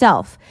hide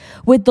yourself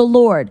with the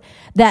Lord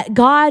that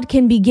God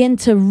can begin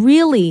to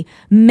really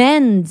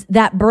mend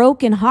that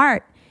broken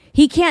heart.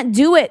 He can't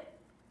do it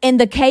in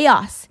the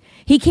chaos.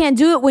 He can't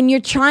do it when you're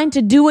trying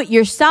to do it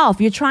yourself.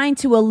 You're trying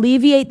to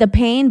alleviate the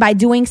pain by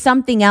doing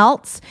something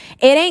else.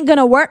 It ain't going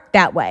to work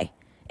that way.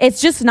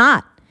 It's just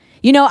not.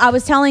 You know, I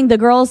was telling the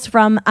girls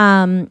from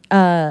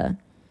the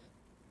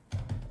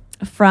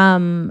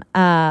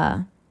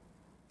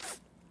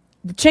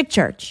Chick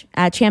Church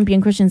at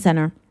Champion Christian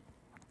Center.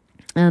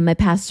 My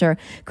pastor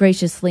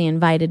graciously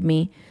invited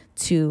me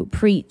to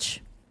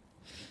preach.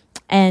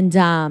 And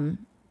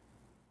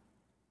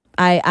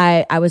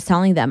I was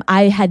telling them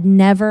I've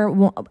never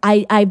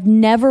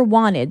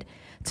wanted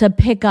to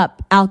pick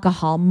up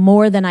alcohol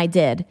more than I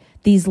did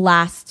these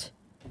last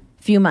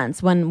few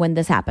months when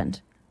this happened.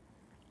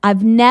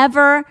 I'm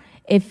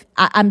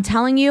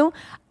telling you,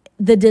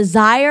 the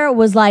desire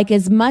was like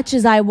as much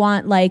as I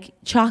want like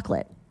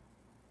chocolate.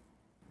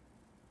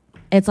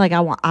 It's like I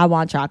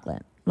want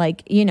chocolate.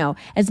 Like, you know,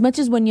 as much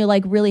as when you're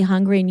like really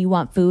hungry and you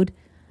want food.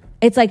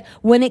 It's like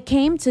when it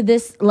came to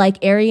this like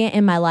area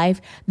in my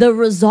life, the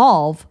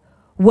resolve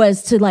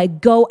was to like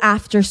go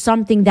after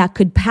something that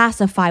could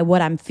pacify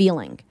what I'm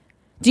feeling.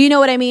 Do you know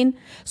what I mean?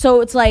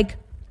 So it's like,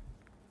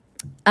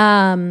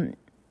 how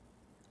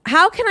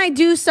can I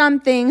do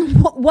something?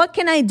 What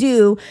can I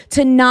do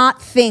to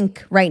not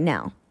think right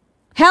now?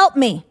 Help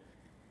me.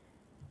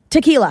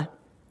 Tequila.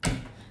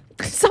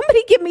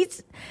 Somebody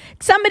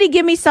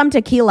give me some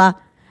tequila.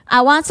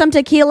 I want some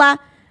tequila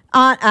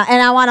and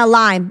I want a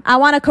lime. I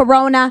want a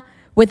Corona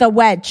with a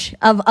wedge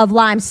of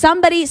lime.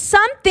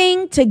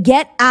 Something to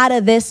get out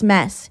of this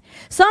mess.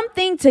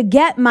 Something to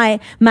get my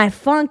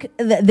funk,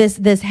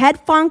 this head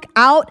funk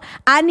out.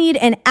 I need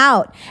an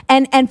out.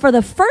 And for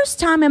the first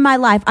time in my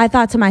life, I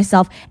thought to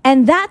myself,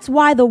 and that's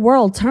why the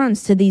world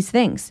turns to these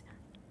things.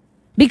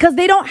 Because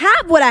they don't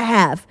have what I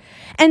have.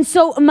 And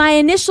so my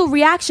initial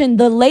reaction,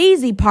 the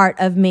lazy part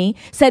of me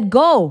said,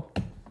 go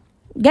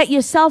get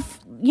yourself,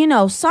 you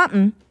know,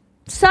 something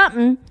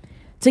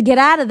to get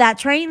out of that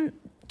train,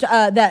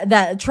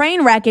 that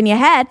train wreck in your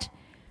head.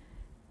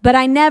 But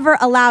I never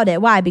allowed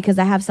it. Why? Because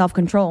I have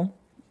self-control.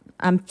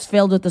 I'm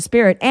filled with the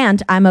Spirit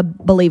and I'm a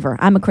believer.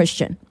 I'm a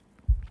Christian.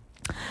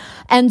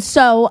 And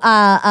so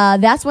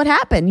that's what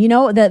happened. You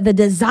know, the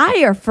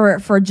desire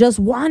for just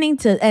wanting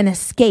to an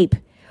escape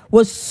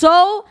was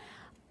so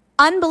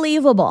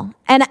unbelievable.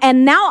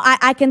 And now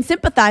I can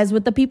sympathize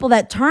with the people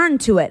that turn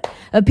to it,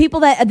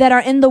 people that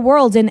are in the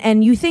world.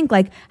 And you think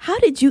like, how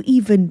did you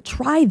even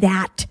try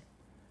that?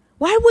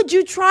 Why would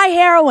you try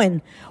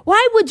heroin?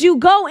 Why would you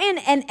go in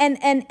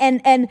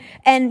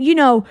and you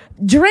know,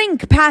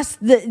 drink past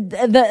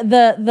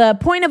the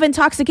point of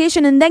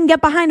intoxication and then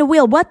get behind a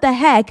wheel? What the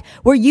heck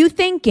were you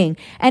thinking?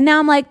 And now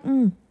I'm like,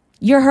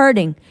 you're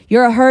hurting.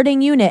 You're a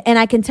hurting unit. And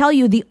I can tell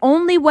you the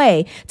only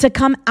way to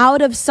come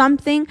out of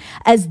something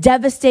as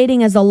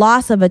devastating as the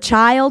loss of a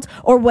child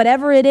or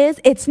whatever it is,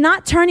 it's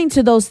not turning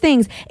to those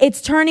things.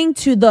 It's turning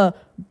to the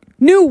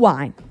new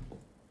wine.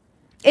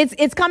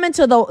 It's coming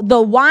to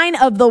the wine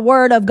of the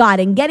word of God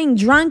and getting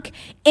drunk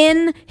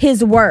in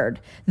his word.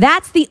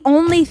 That's the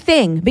only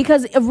thing,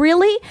 because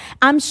really,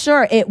 I'm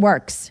sure it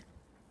works.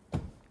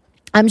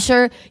 I'm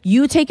sure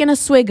you taking a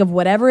swig of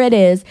whatever it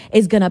is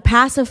going to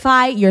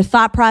pacify your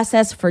thought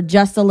process for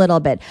just a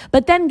little bit.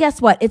 But then guess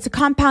what? It's a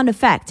compound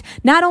effect.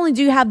 Not only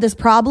do you have this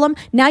problem,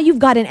 now you've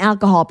got an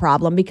alcohol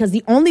problem, because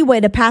the only way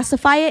to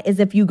pacify it is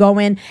if you go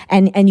in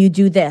and you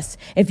do this.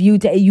 If you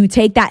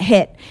take that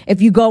hit, if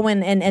you go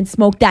in and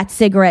smoke that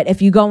cigarette, if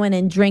you go in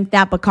and drink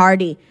that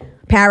Bacardi,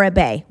 Parrot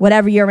Bay,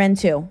 whatever you're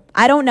into.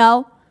 I don't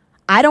know,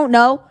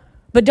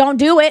 but don't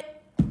do it.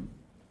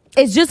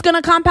 It's just going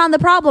to compound the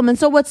problem. And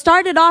so what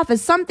started off as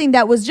something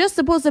that was just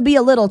supposed to be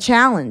a little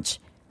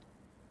challenge,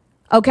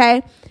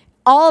 okay,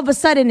 all of a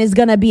sudden is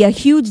going to be a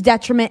huge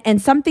detriment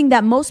and something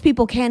that most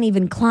people can't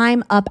even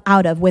climb up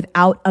out of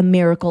without a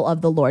miracle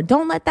of the Lord.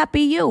 Don't let that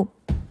be you,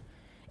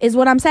 is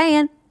what I'm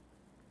saying.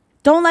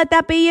 Don't let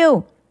that be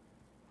you.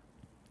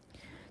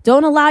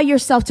 Don't allow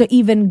yourself to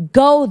even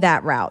go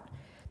that route.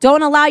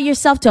 Don't allow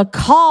yourself to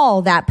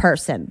call that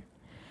person.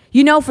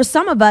 You know, for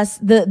some of us,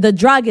 the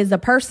drug is a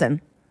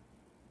person.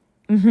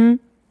 I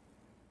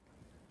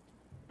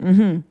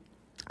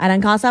done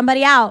call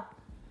somebody out.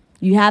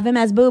 You have him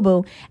as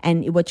boo-boo.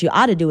 And what you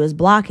ought to do is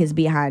block his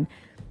behind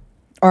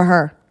or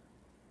her.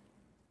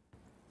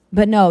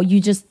 But no,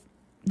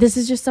 this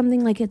is just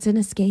something like it's an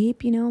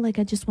escape, you know, like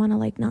I just want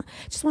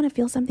to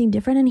feel something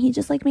different. And he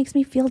just like makes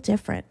me feel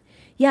different.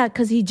 Yeah,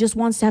 because he just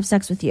wants to have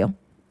sex with you.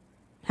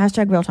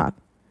 #real talk.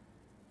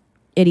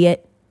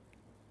 Idiot.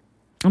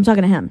 I'm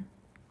talking to him,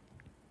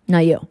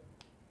 not you,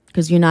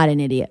 because you're not an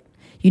idiot.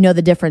 You know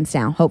the difference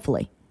now,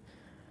 hopefully.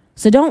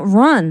 So don't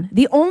run.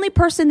 The only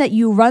person that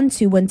you run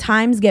to when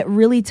times get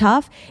really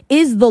tough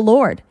is the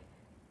Lord.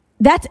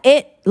 That's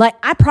it. Like,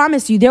 I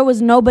promise you, there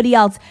was nobody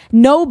else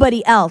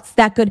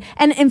that could.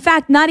 And in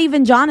fact, not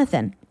even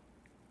Jonathan,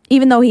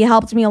 even though he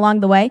helped me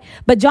along the way.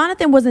 But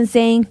Jonathan wasn't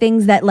saying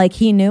things that like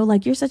he knew,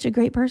 like, you're such a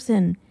great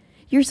person.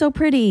 You're so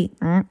pretty.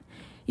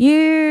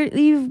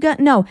 You've got,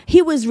 no,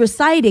 he was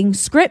reciting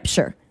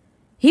scripture.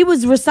 He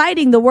was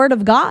reciting the word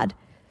of God.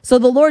 So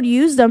the Lord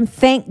used him.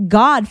 Thank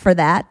God for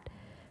that.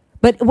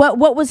 But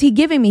what was he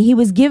giving me? He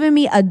was giving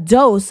me a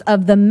dose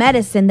of the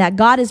medicine that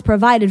God has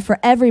provided for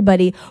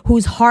everybody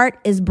whose heart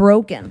is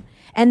broken.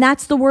 And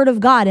that's the word of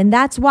God. And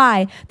that's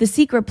why the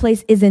secret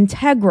place is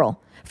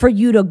integral for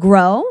you to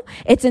grow.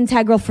 It's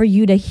integral for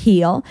you to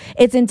heal.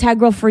 It's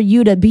integral for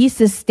you to be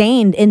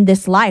sustained in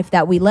this life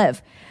that we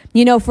live.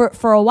 You know,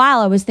 for a while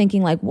I was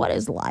thinking, like, what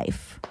is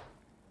life?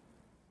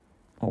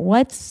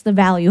 What's the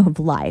value of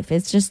life?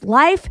 It's just,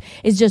 life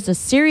is just a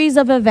series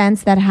of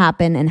events that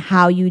happen and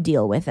how you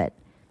deal with it.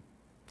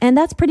 And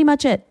that's pretty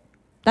much it.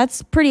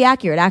 That's pretty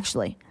accurate,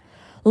 actually.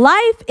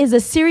 Life is a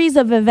series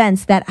of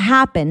events that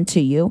happen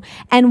to you,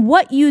 and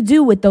what you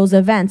do with those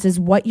events is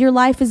what your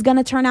life is going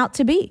to turn out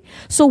to be.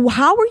 So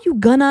how are you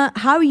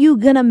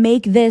gonna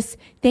make this,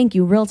 thank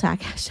you, real talk,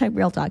 hashtag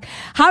real talk.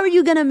 How are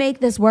you going to make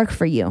this work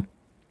for you?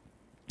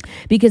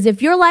 Because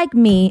if you're like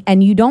me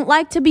and you don't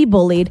like to be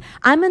bullied,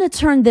 I'm going to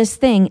turn this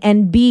thing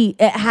and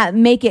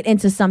make it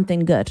into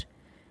something good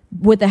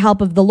with the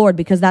help of the Lord,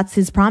 because that's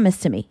his promise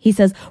to me. He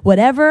says,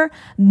 whatever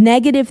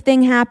negative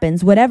thing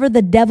happens, whatever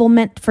the devil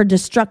meant for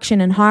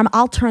destruction and harm,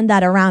 I'll turn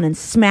that around and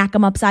smack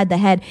him upside the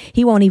head.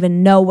 He won't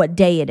even know what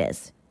day it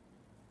is.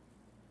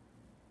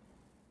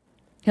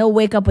 He'll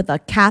wake up with a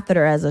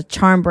catheter as a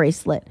charm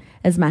bracelet,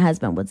 as my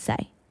husband would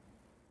say.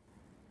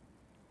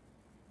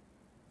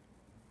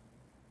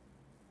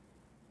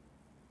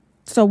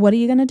 So what are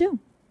you going to do?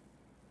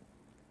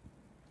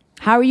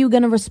 How are you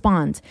going to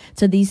respond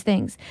to these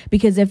things?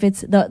 Because if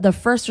it's the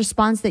first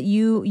response that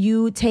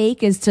you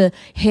take is to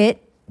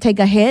take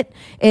a hit,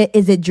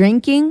 is it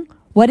drinking?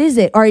 What is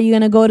it? Or are you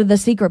going to go to the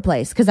secret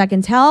place? Because I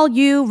can tell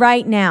you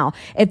right now,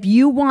 if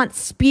you want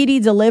speedy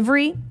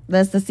delivery,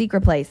 that's the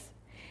secret place.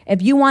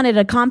 If you wanted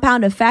a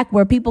compound effect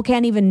where people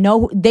can't even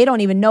know, they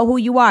don't even know who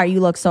you are, you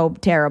look so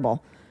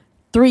terrible.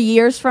 3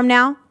 years from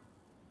now,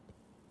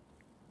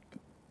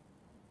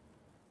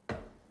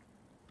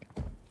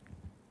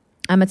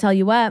 I'm going to tell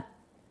you what,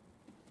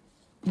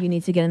 you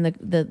need to get in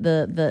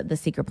the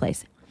secret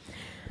place.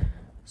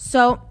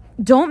 So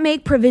don't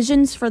make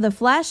provisions for the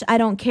flesh. I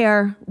don't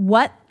care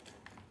what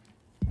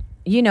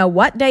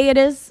day it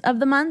is of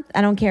the month.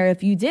 I don't care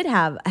if you did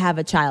have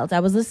a child. I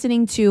was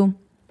listening to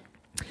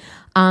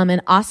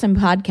an awesome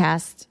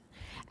podcast,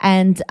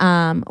 and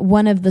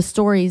one of the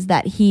stories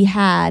that he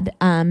had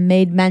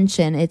made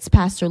mention, it's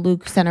Pastor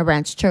Luke, Center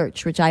Branch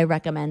Church, which I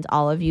recommend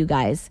all of you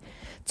guys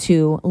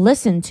to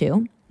listen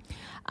to.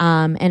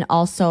 And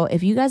also,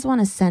 if you guys want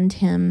to send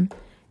him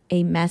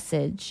a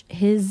message,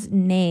 his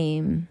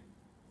name,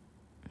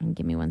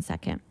 give me 1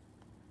 second.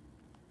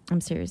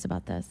 I'm serious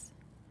about this.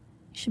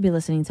 You should be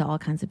listening to all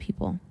kinds of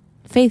people,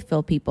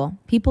 faith-filled people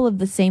of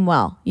the same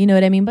well, you know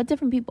what I mean, but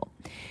different people.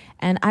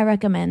 And I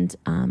recommend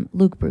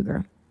Luke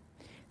Brugger,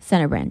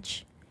 Center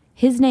Branch.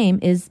 His name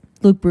is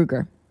Luke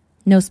Brugger.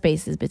 No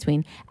spaces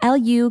between.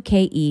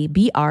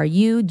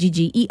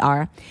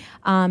 LukeBrugger.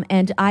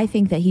 And I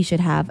think that he should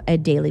have a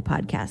daily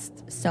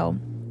podcast. So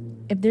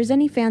if there's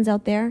any fans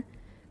out there,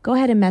 go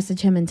ahead and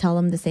message him and tell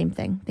him the same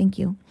thing. Thank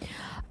you.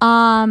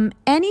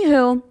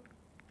 Anywho,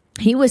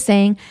 he was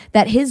saying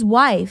that his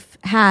wife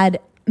had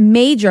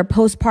major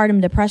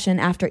postpartum depression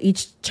after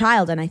each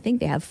child. And I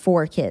think they have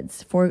 4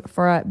 kids, four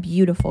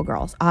beautiful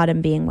girls,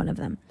 Autumn being one of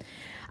them.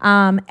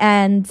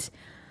 And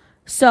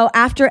so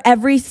after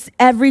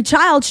every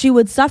child, she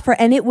would suffer,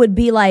 and it would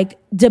be like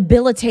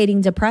debilitating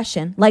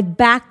depression, like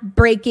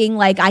back-breaking,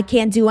 like I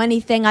can't do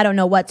anything, I don't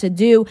know what to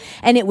do.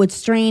 And it would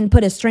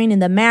put a strain in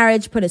the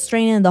marriage, put a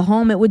strain in the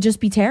home. It would just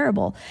be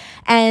terrible.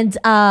 And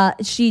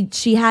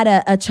she had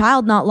a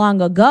child not long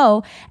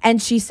ago,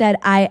 and she said,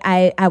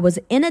 I was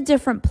in a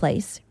different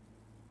place.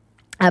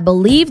 I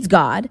believed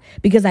God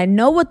because I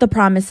know what the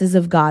promises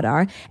of God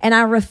are, and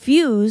I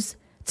refuse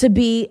to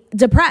be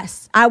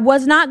depressed. I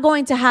was not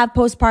going to have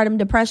postpartum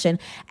depression.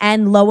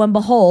 And lo and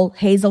behold,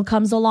 Hazel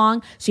comes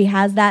along. She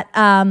has that,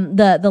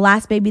 the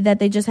last baby that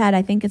they just had,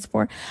 I think it's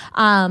 4.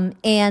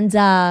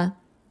 And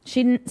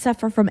she didn't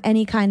suffer from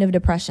any kind of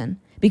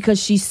depression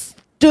because she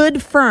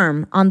stood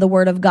firm on the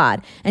word of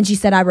God. And she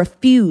said, I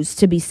refuse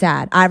to be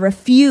sad. I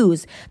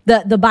refuse.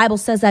 The Bible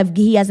says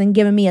he hasn't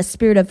given me a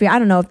spirit of fear. I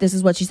don't know if this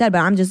is what she said, but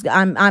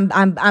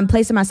I'm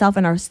placing myself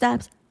in her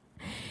steps.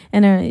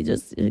 And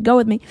just go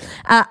with me.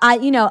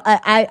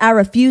 I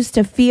refuse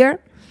to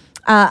fear.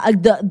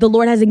 The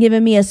Lord hasn't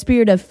given me a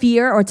spirit of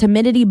fear or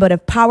timidity, but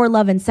of power,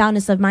 love, and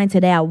soundness of mind.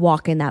 Today, I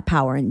walk in that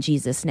power in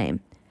Jesus' name.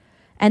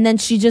 And then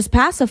she just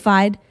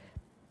pacified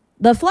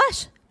the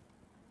flesh.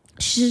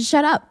 She said,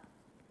 shut up.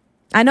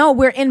 I know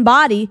we're in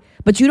body,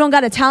 but you don't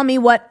got to tell me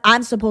what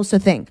I'm supposed to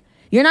think.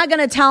 You're not going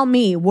to tell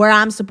me where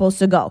I'm supposed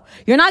to go.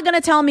 You're not going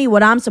to tell me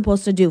what I'm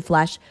supposed to do,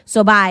 flesh.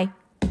 So bye.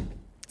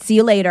 See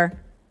you later.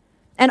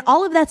 And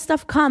all of that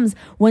stuff comes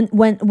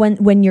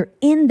when you're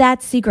in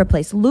that secret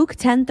place. Luke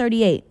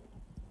 10:38.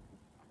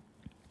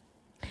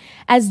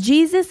 As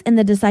Jesus and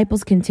the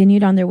disciples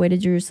continued on their way to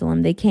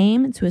Jerusalem, they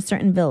came to a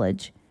certain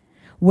village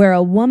where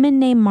a woman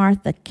named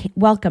Martha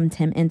welcomed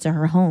him into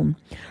her home.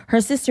 Her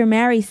sister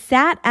Mary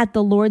sat at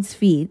the Lord's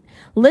feet,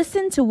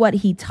 listened to what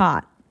he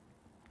taught.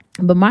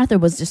 But Martha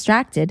was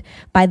distracted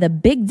by the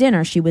big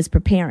dinner she was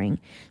preparing.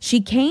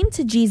 She came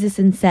to Jesus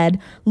and said,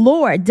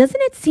 "Lord,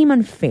 doesn't it seem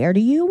unfair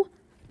to you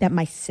that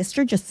my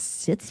sister just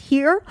sits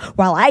here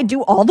while I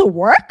do all the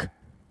work?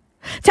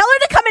 Tell her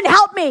to come and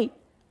help me."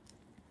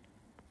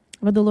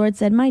 But the Lord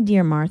said, "My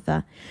dear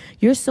Martha,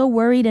 you're so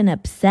worried and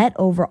upset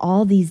over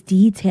all these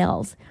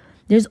details.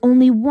 There's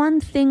only one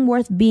thing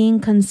worth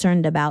being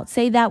concerned about."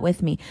 Say that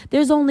with me.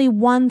 There's only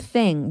one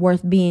thing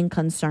worth being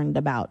concerned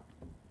about.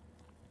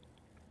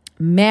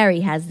 Mary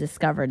has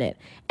discovered it,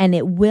 and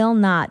it will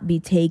not be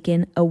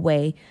taken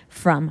away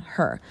from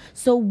her.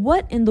 So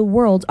what in the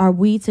world are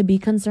we to be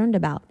concerned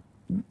about?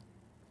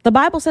 The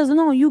Bible says,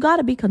 no, you got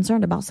to be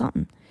concerned about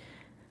something.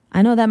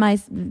 I know that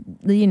might,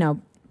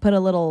 put a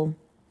little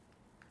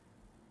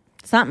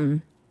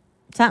something.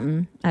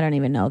 I don't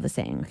even know the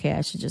saying. Okay,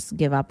 I should just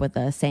give up with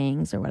the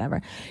sayings or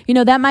whatever.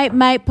 That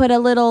might put a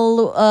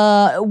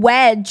little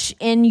wedge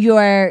in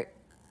your,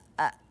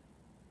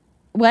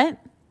 what?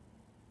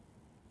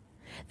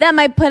 That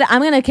might put,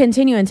 I'm going to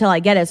continue until I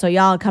get it, so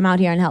y'all come out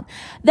here and help.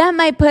 That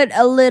might put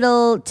a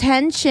little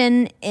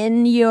tension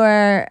in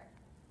your,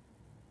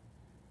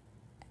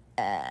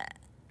 that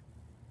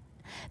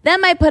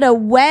might put a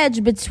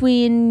wedge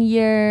between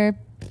your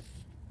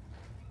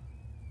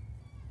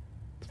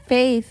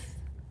faith.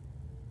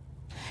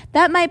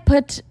 That might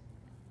put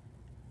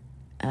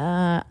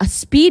a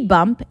speed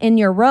bump in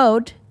your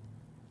road.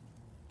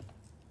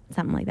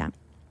 Something like that.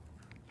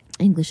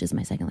 English is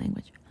my second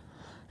language.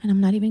 And I'm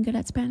not even good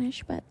at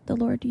Spanish, but the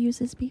Lord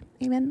uses me.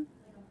 Amen.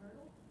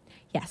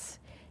 Yes,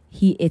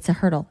 it's a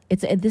hurdle.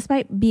 This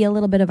might be a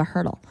little bit of a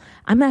hurdle.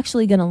 I'm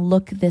actually going to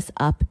look this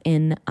up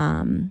in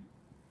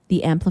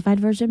the Amplified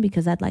version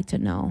because I'd like to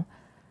know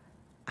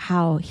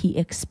how he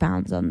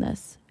expounds on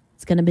this.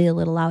 It's going to be a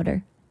little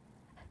louder.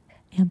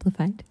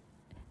 Amplified.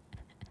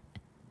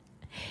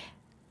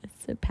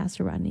 It's a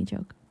Pastor Rodney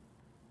joke.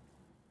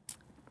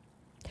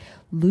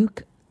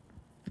 Luke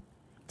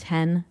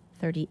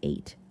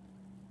 10:38.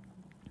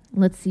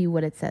 Let's see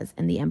what it says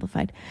in the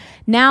Amplified.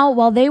 Now,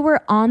 while they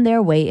were on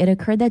their way, it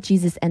occurred that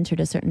Jesus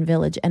entered a certain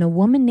village, and a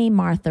woman named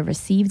Martha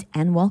received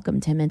and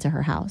welcomed him into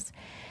her house.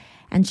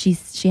 And she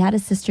had a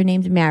sister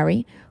named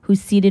Mary, who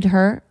seated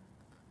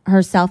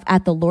herself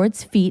at the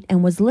Lord's feet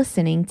and was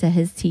listening to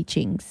his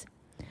teachings.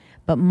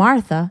 But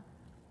Martha,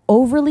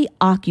 overly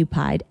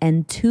occupied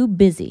and too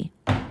busy.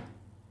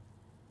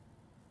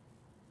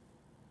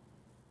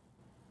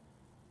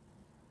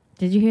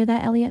 Did you hear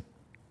that, Elliot?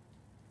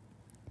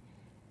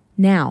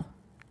 Now,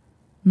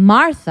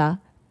 Martha,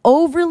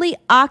 overly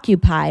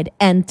occupied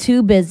and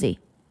too busy,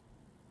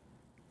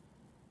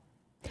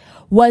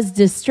 was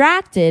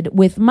distracted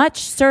with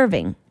much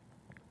serving.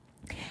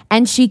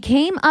 And she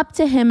came up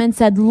to him and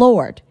said,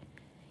 "Lord,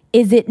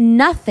 is it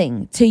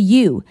nothing to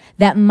you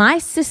that my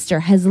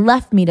sister has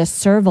left me to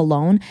serve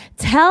alone?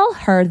 Tell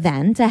her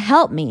then to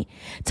help me,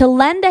 to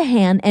lend a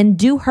hand and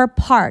do her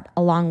part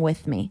along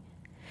with me."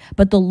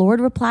 But the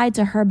Lord replied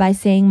to her by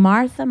saying,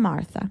 "Martha,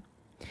 Martha,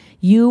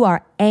 you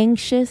are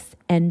anxious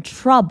and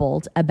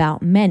troubled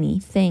about many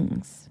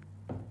things."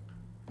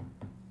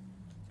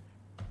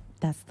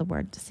 That's the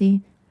word.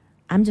 See,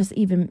 I'm just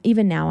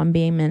even now I'm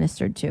being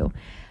ministered to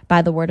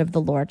by the word of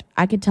the Lord.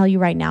 I could tell you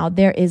right now,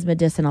 there is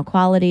medicinal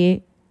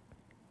quality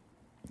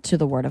to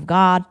the word of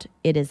God.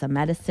 It is a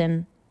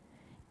medicine.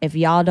 If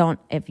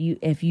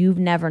you've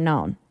never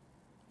known,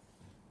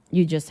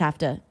 you got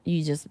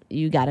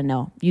to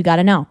know. You got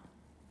to know.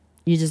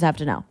 You just have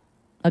to know.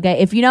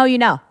 Okay. If you know, you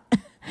know.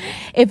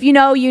 If you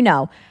know, you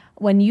know.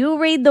 When you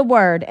read the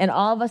word and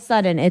all of a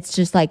sudden it's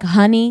just like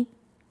honey,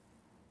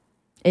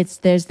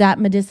 there's that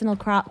medicinal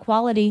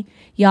quality,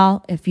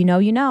 y'all. If you know,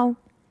 you know.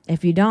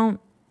 If you don't,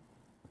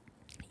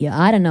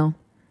 I don't know.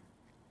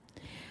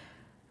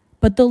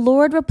 But the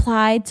Lord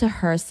replied to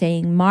her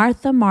saying,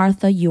 "Martha,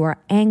 Martha, you are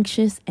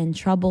anxious and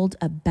troubled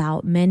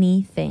about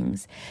many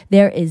things.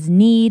 There is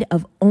need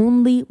of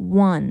only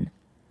one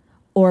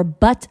or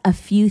but a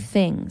few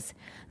things.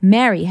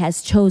 Mary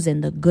has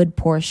chosen the good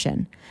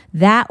portion,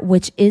 that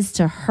which is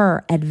to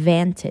her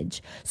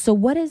advantage." So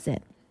what is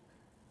it?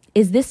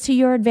 Is this to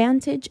your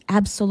advantage?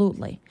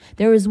 Absolutely.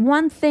 There is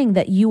one thing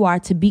that you are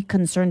to be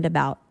concerned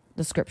about,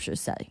 the scriptures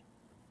say.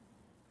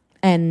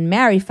 And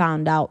Mary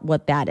found out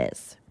what that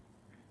is.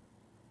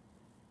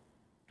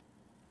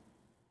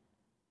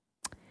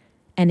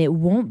 And it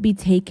won't be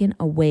taken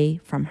away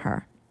from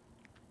her.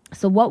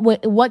 So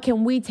what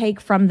can we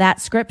take from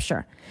that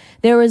scripture?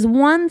 There is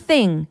one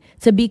thing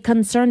to be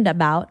concerned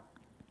about,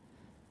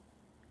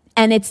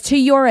 and it's to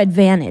your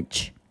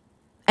advantage.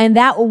 And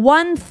that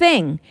one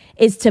thing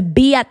is to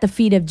be at the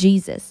feet of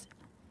Jesus,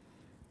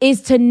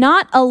 is to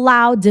not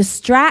allow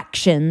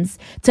distractions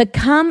to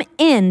come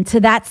into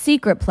that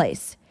secret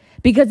place,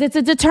 because it's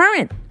a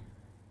deterrent.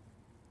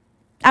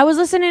 I was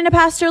listening to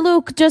Pastor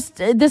Luke just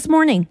this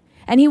morning,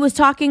 and he was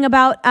talking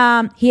about,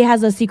 he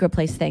has a secret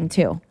place thing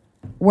too,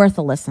 worth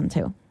a listen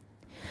to.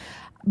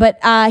 But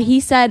he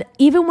said,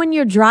 even when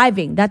you're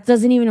driving, that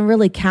doesn't even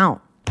really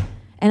count.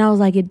 And I was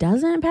like, it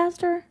doesn't,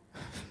 Pastor?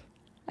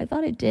 I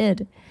thought it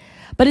did.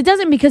 But it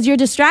doesn't, because you're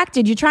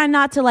distracted. You're trying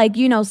not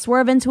to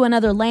swerve into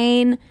another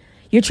lane.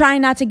 You're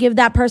trying not to give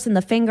that person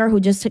the finger who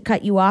just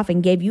cut you off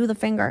and gave you the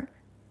finger.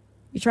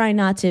 You're trying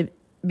not to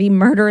be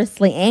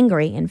murderously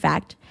angry, in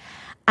fact.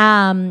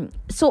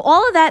 So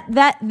all of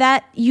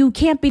that you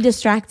can't be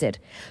distracted.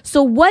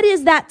 So what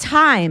is that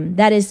time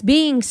that is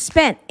being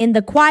spent in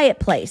the quiet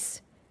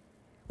place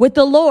with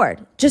the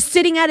Lord, just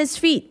sitting at his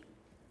feet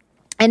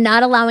and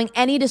not allowing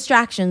any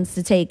distractions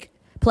to take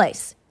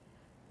place?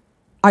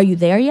 Are you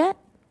there yet?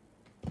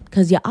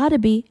 Because you ought to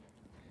be.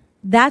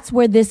 That's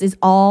where this is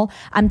all.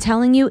 I'm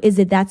telling you, is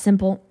it that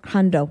simple?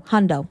 Hundo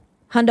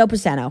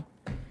percento.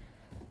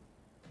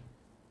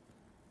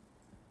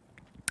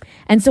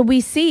 And so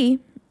we see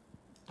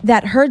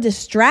that her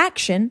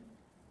distraction,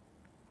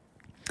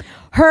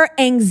 her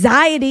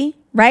anxiety,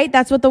 right?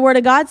 That's what the word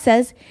of God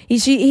says.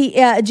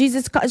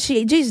 Jesus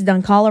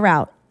done call her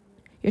out.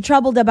 You're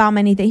troubled about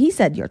many things. He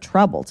said, you're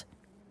troubled.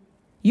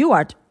 You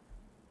are.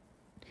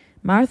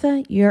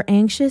 Martha, you're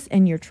anxious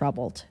and you're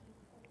troubled.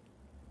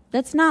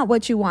 That's not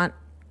what you want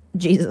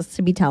Jesus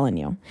to be telling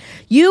you.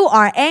 You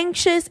are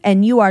anxious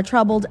and you are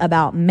troubled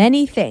about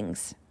many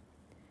things.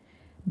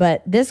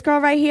 But this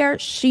girl right here,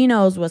 she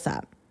knows what's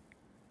up.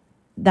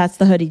 That's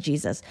the hoodie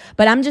Jesus.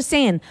 But I'm just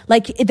saying,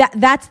 like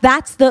that's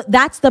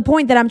the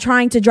point that I'm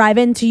trying to drive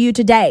into you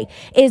today.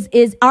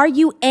 Is are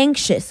you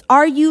anxious?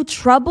 Are you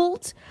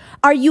troubled?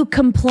 Are you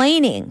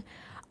complaining?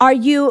 Are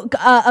you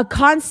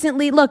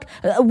constantly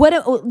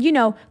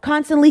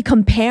constantly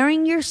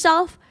comparing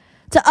yourself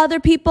to other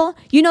people?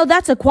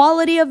 That's a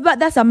quality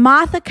that's a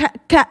Martha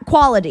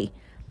quality.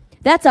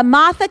 That's a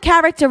Martha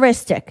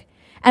characteristic.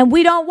 And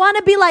we don't want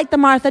to be like the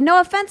Martha. No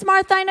offense,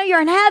 Martha. I know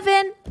you're in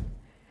heaven,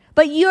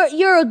 but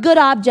you're a good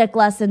object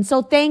lesson.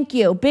 So thank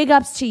you. Big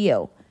ups to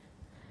you.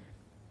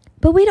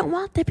 But we don't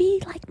want to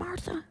be like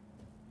Martha.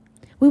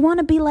 We want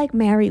to be like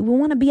Mary. We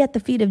want to be at the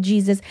feet of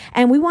Jesus,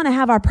 and we want to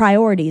have our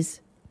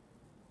priorities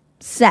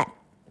set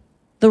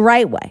the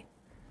right way.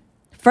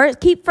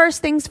 First, keep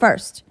first things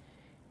first.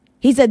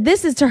 He said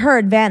this is to her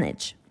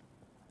advantage.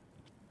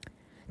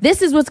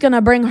 This is what's going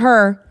to bring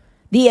her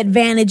the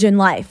advantage in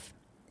life.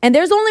 And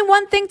there's only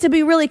one thing to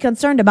be really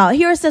concerned about.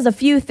 Here it says a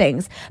few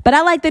things, but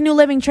I like the New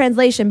Living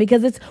Translation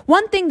because it's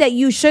one thing that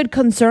you should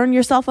concern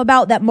yourself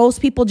about that most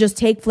people just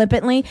take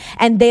flippantly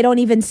and they don't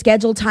even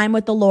schedule time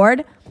with the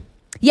Lord.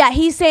 Yeah,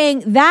 he's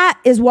saying that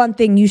is one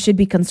thing you should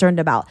be concerned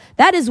about.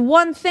 That is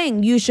one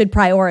thing you should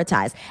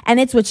prioritize. And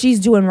it's what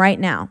she's doing right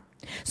now.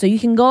 So you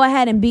can go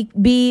ahead and be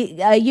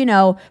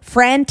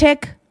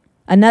frantic.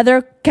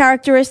 Another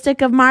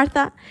characteristic of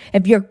Martha.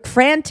 If you're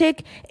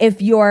frantic,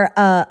 if you're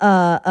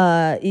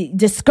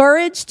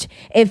discouraged,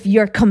 if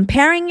you're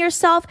comparing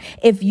yourself,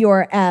 if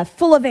you're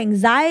full of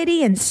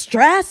anxiety and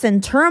stress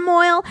and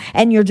turmoil,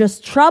 and you're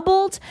just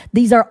troubled,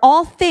 these are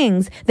all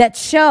things that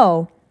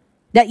show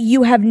that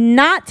you have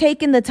not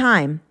taken the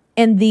time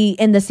in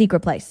the secret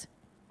place.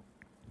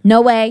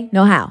 No way,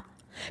 no how.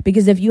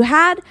 Because if you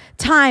had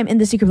time in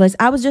the secret place,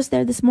 I was just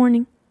there this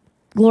morning.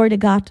 Glory to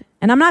God.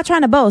 And I'm not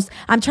trying to boast.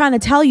 I'm trying to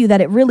tell you that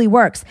it really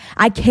works.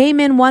 I came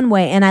in one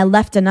way and I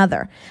left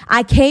another.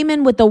 I came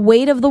in with the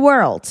weight of the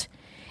world.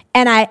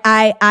 And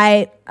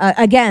I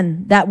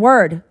again, that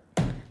word,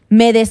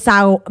 me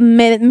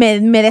desahogué.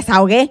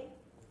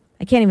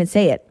 I can't even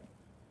say it.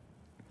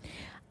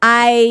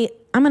 I'm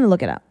going to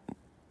look it up.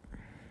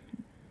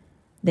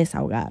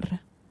 Desahogar.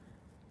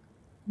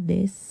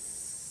 Desahogar.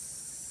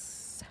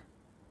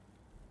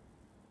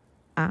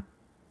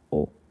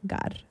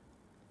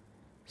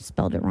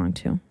 Spelled it wrong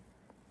too.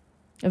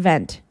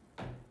 Vent.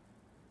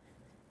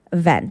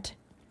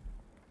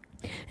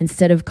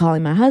 Instead of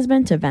calling my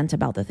husband to vent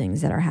about the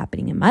things that are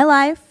happening in my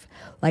life,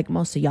 like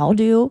most of y'all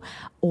do,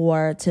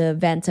 or to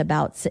vent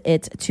about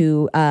it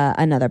to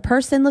another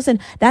person. Listen,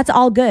 that's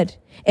all good.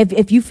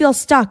 If you feel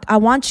stuck, I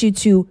want you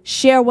to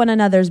share one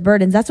another's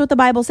burdens. That's what the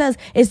Bible says,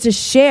 is to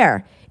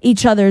share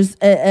each other's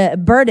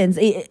burdens.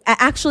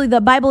 Actually,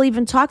 the Bible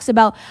even talks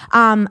about,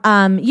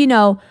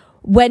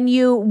 when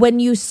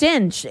you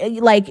sin,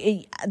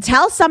 like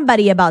tell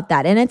somebody about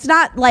that. And it's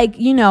not like,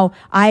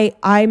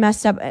 I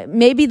messed up.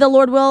 Maybe the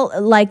Lord will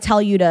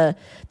tell you to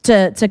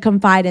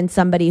confide in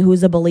somebody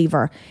who's a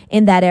believer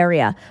in that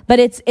area. But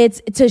it's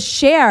to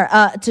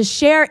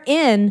share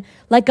in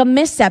like a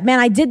misstep. Man,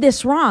 I did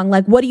this wrong.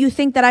 Like, what do you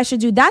think that I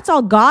should do? That's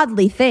all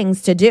godly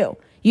things to do.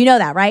 You know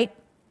that, right?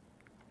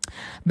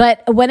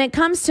 But when it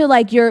comes to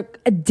like your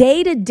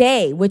day to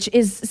day, which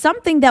is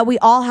something that we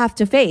all have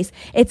to face,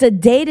 it's a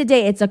day to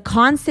day. It's a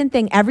constant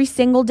thing every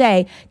single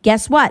day.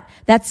 Guess what?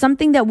 That's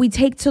something that we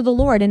take to the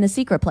Lord in a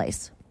secret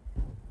place.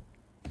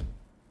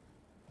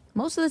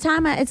 Most of the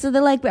time,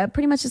 they're like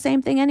pretty much the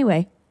same thing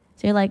anyway.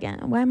 So you're like,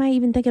 why am I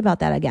even thinking about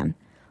that again?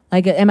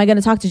 Like, am I going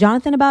to talk to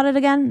Jonathan about it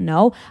again?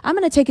 No, I'm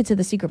going to take it to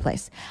the secret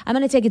place. I'm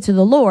going to take it to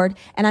the Lord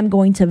and I'm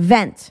going to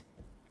vent.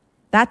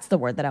 That's the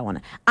word that I want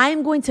to.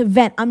 I'm going to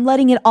vent. I'm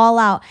letting it all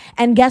out.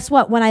 And guess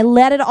what? When I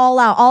let it all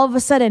out, all of a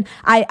sudden,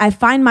 I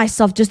find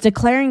myself just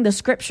declaring the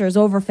scriptures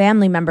over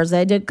family members,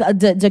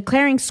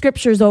 declaring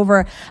scriptures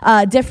over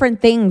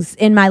different things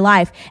in my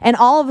life. And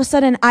all of a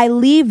sudden, I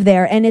leave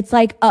there, and it's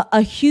like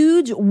a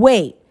huge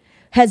weight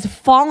has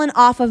fallen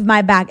off of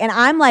my back. And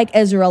I'm like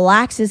as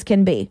relaxed as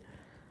can be.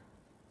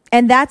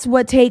 And that's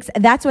what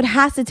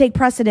has to take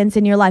precedence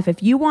in your life.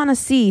 If you want to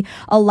see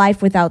a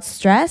life without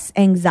stress,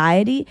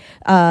 anxiety,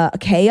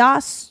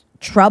 chaos,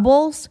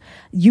 troubles,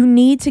 you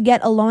need to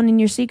get alone in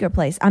your secret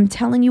place. I'm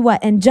telling you what,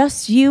 and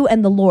just you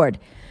and the Lord,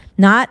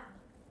 not,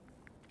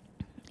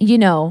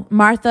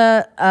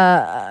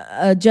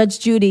 Martha, Judge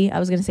Judy. I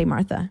was going to say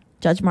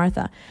Judge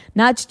Martha,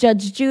 not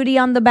Judge Judy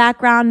on the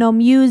background, no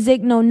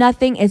music, no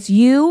nothing. It's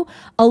you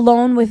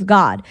alone with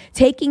God,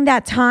 taking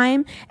that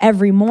time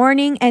every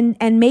morning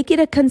and make it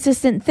a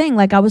consistent thing.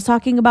 Like I was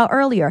talking about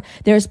earlier,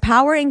 there's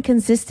power in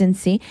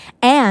consistency.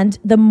 And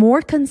the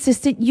more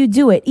consistent you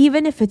do it,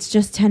 even if it's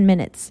just 10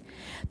 minutes,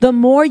 the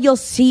more you'll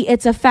see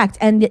its effect.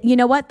 And you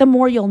know what? The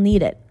more you'll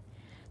need it.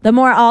 The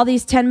more all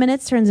these 10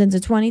 minutes turns into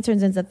 20,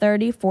 turns into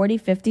 30, 40,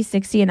 50,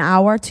 60, an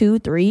hour, 2,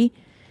 3.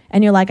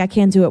 And you're like, I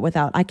can't do it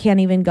without. I can't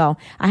even go.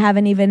 I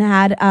haven't even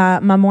had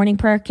my morning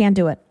prayer. Can't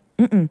do it.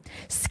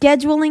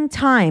 Scheduling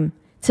time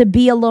to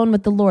be alone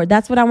with the Lord.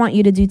 That's what I want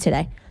you to do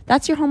today.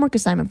 That's your homework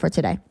assignment for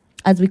today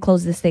as we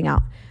close this thing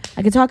out.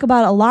 I could talk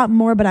about a lot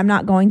more, but I'm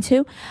not going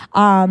to.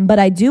 But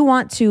I do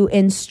want to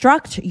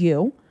instruct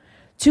you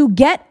to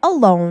get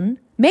alone.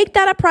 Make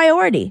that a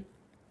priority.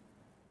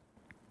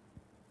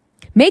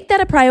 Make that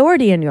a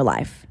priority in your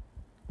life.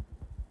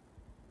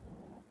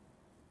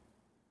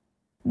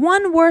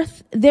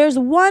 There's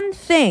one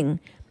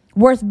thing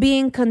worth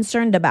being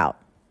concerned about.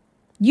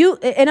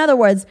 In other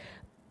words,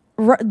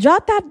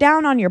 jot that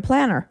down on your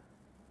planner,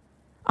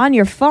 on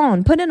your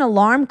phone, put an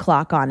alarm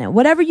clock on it,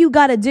 whatever you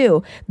got to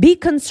do, be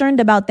concerned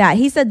about that.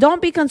 He said,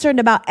 don't be concerned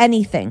about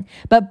anything,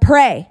 but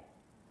pray.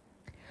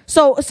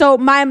 So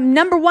my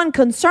number one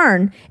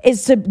concern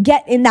is to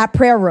get in that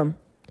prayer room.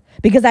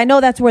 Because I know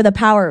that's where the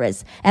power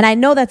is. And I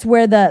know that's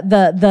where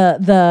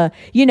the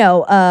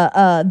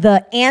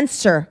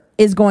answer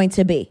is going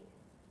to be.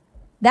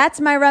 That's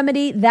my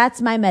remedy.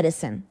 That's my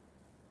medicine.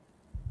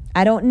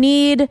 I don't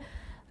need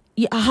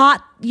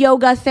hot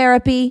yoga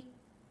therapy.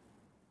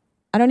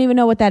 I don't even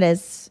know what that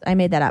is. I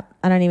made that up.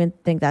 I don't even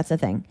think that's a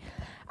thing.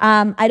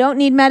 I don't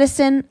need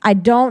medicine. I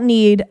don't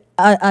need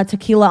a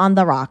tequila on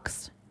the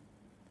rocks.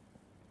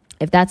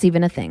 If that's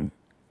even a thing.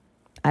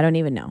 I don't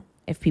even know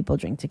if people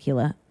drink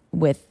tequila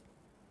with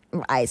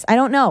ice. I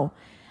don't know.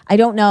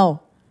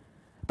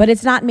 But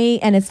it's not me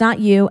and it's not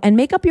you. And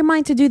make up your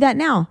mind to do that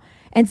now.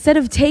 Instead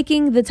of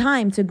taking the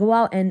time to go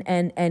out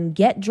and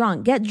get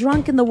drunk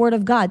in the Word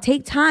of God.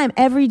 Take time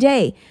every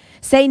day.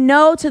 Say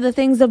no to the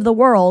things of the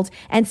world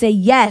and say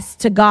yes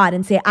to God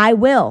and say, I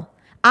will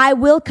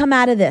come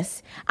out of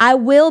this. I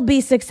will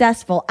be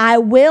successful. I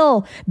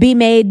will be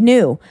made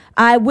new.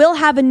 I will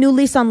have a new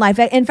lease on life.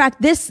 In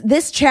fact,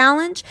 this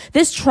challenge,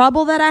 this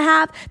trouble that I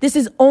have, this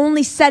is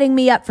only setting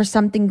me up for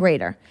something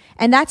greater.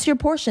 And that's your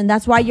portion.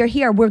 That's why you're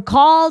here. We're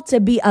called to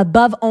be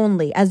above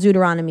only, as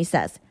Deuteronomy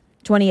says,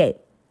 28.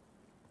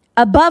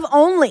 Above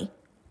only.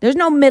 There's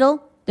no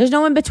middle. There's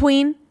no in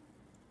between.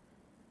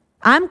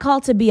 I'm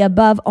called to be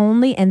above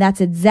only, and that's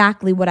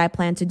exactly what I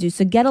plan to do.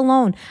 So get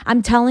alone.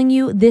 I'm telling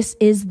you, this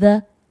is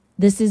the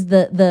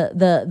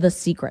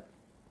secret.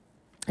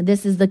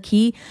 This is the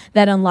key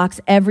that unlocks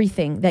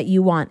everything that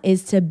you want,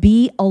 is to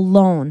be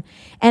alone.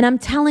 And I'm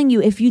telling you,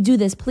 if you do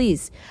this,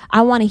 please,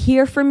 I want to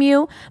hear from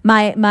you.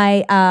 My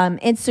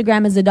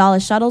Instagram is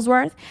Adalis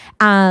Shuttlesworth.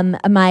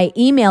 My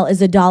email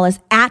is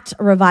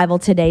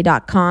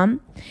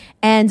adalis@revivaltoday.com.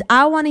 And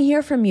I want to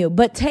hear from you,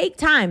 but take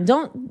time.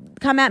 Don't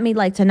come at me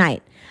like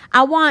tonight.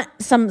 I want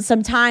some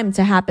time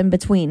to happen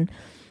between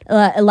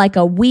like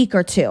a week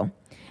or two.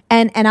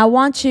 And I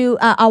want to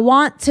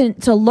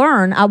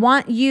learn. I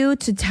want you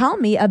to tell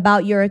me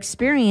about your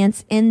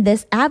experience in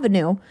this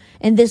avenue,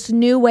 in this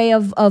new way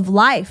of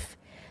life,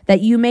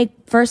 that you make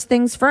first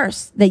things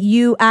first, that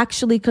you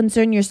actually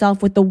concern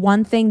yourself with the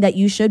one thing that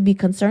you should be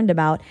concerned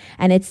about.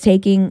 And it's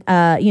taking,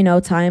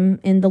 time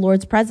in the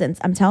Lord's presence.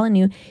 I'm telling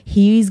you,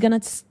 he's going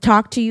to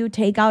talk to you.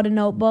 Take out a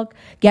notebook,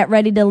 get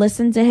ready to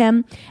listen to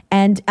him.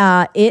 And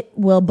it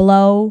will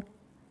blow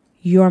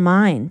your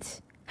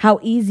mind how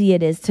easy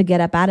it is to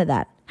get up out of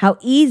that. How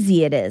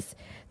easy it is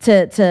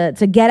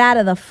to get out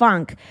of the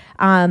funk,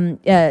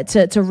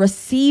 to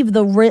receive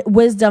the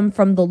wisdom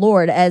from the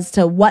Lord as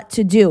to what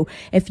to do.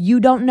 If you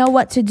don't know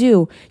what to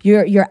do,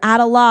 you're at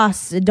a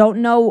loss, don't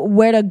know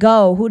where to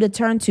go, who to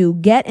turn to,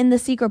 get in the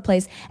secret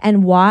place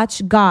and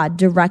watch God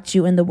direct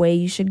you in the way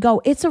you should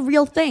go. It's a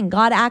real thing.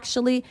 God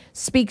actually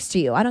speaks to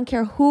you. I don't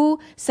care who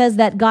says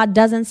that God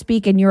doesn't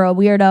speak and you're a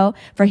weirdo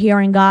for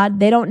hearing God.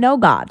 They don't know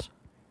God.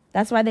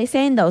 That's why they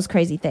say those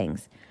crazy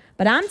things.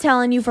 But I'm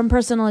telling you from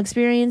personal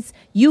experience,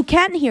 you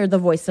can hear the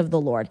voice of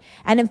the Lord.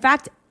 And in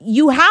fact,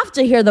 you have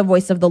to hear the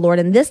voice of the Lord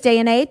in this day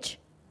and age.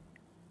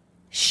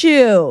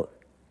 Shoot.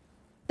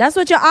 That's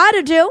what you ought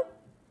to do.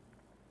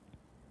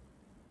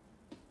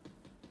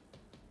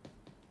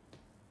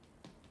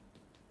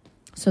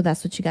 So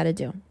that's what you got to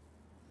do.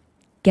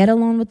 Get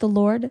alone with the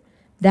Lord.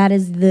 That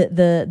is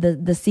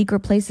the secret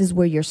places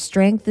where your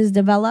strength is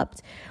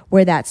developed,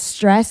 where that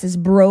stress is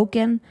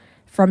broken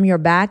from your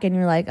back, and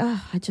you're like,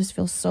 oh, I just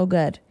feel so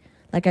good.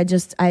 Like I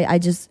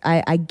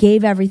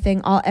gave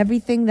everything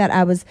that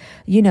I was,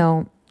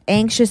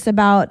 anxious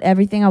about,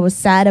 everything I was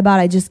sad about.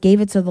 I just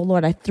gave it to the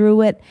Lord. I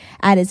threw it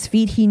at his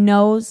feet. He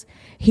knows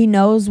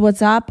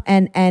what's up,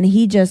 and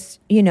he just,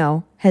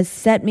 has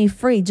set me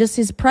free. Just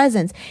his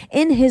presence.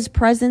 In his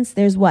presence,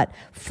 there's what?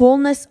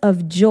 Fullness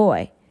of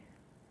joy.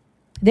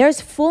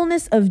 There's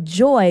fullness of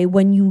joy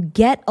when you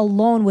get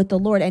alone with the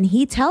Lord, and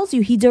he tells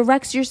you, he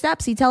directs your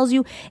steps. He tells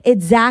you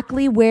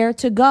exactly where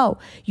to go.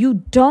 You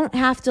don't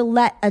have to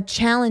let a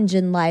challenge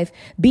in life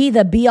be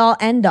the be all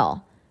end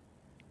all.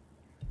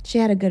 She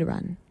had a good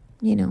run,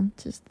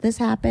 just this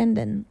happened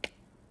and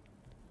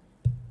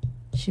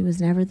she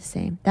was never the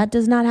same. That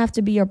does not have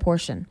to be your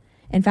portion.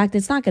 In fact,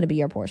 it's not going to be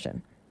your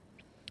portion.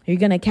 You're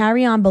going to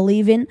carry on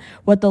believing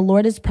what the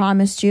Lord has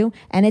promised you,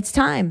 and it's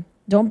time.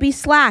 Don't be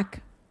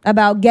slack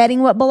about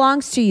getting what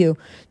belongs to you.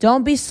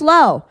 Don't be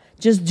slow.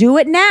 Just do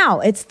it now.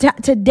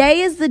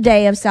 Today is the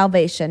day of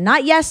salvation.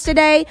 Not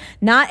yesterday,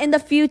 not in the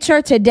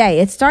future, today.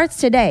 It starts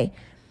today.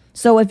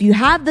 So if you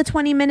have the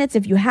 20 minutes,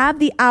 if you have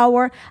the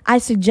hour, I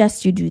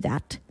suggest you do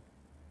that.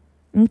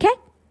 Okay?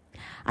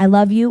 I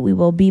love you. We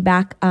will be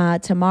back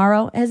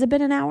tomorrow. Has it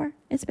been an hour?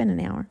 It's been an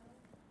hour.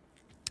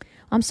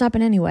 I'm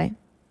stopping anyway.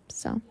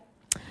 So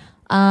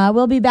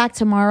we'll be back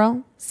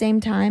tomorrow,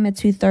 same time at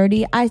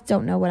 2:30. I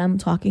don't know what I'm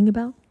talking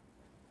about.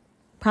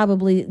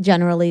 Probably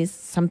generally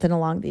something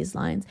along these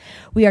lines.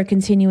 We are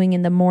continuing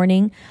in the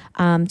morning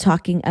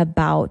talking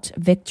about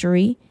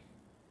victory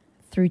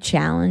through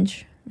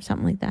challenge, or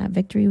something like that.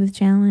 Victory with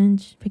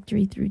challenge,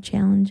 victory through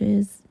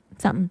challenges,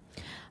 something.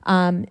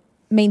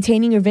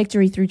 Maintaining your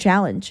victory through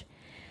challenge,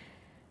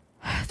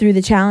 through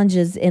the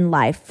challenges in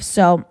life.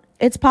 So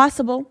it's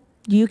possible.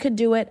 You could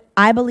do it.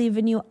 I believe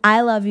in you.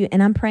 I love you.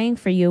 And I'm praying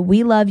for you.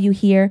 We love you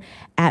here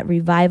at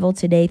Revival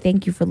Today.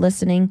 Thank you for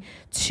listening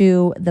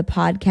to the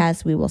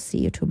podcast. We will see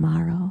you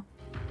tomorrow.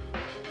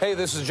 Hey,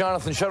 this is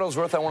Jonathan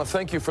Shuttlesworth. I want to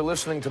thank you for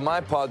listening to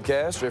my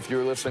podcast. If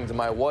you're listening to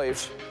my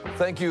wife's,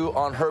 thank you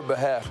on her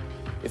behalf.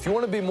 If you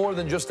want to be more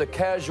than just a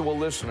casual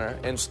listener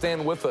and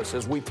stand with us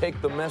as we take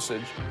the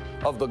message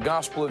of the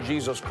gospel of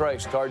Jesus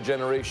Christ to our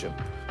generation,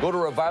 go to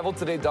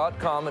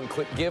revivaltoday.com and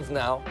click Give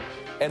Now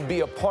and be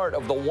a part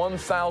of the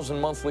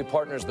 1,000 monthly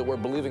partners that we're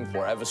believing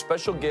for. I have a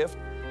special gift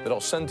that I'll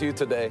send to you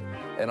today,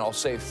 and I'll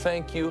say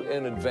thank you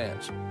in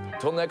advance.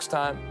 Until next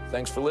time,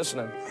 thanks for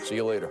listening. See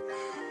you later.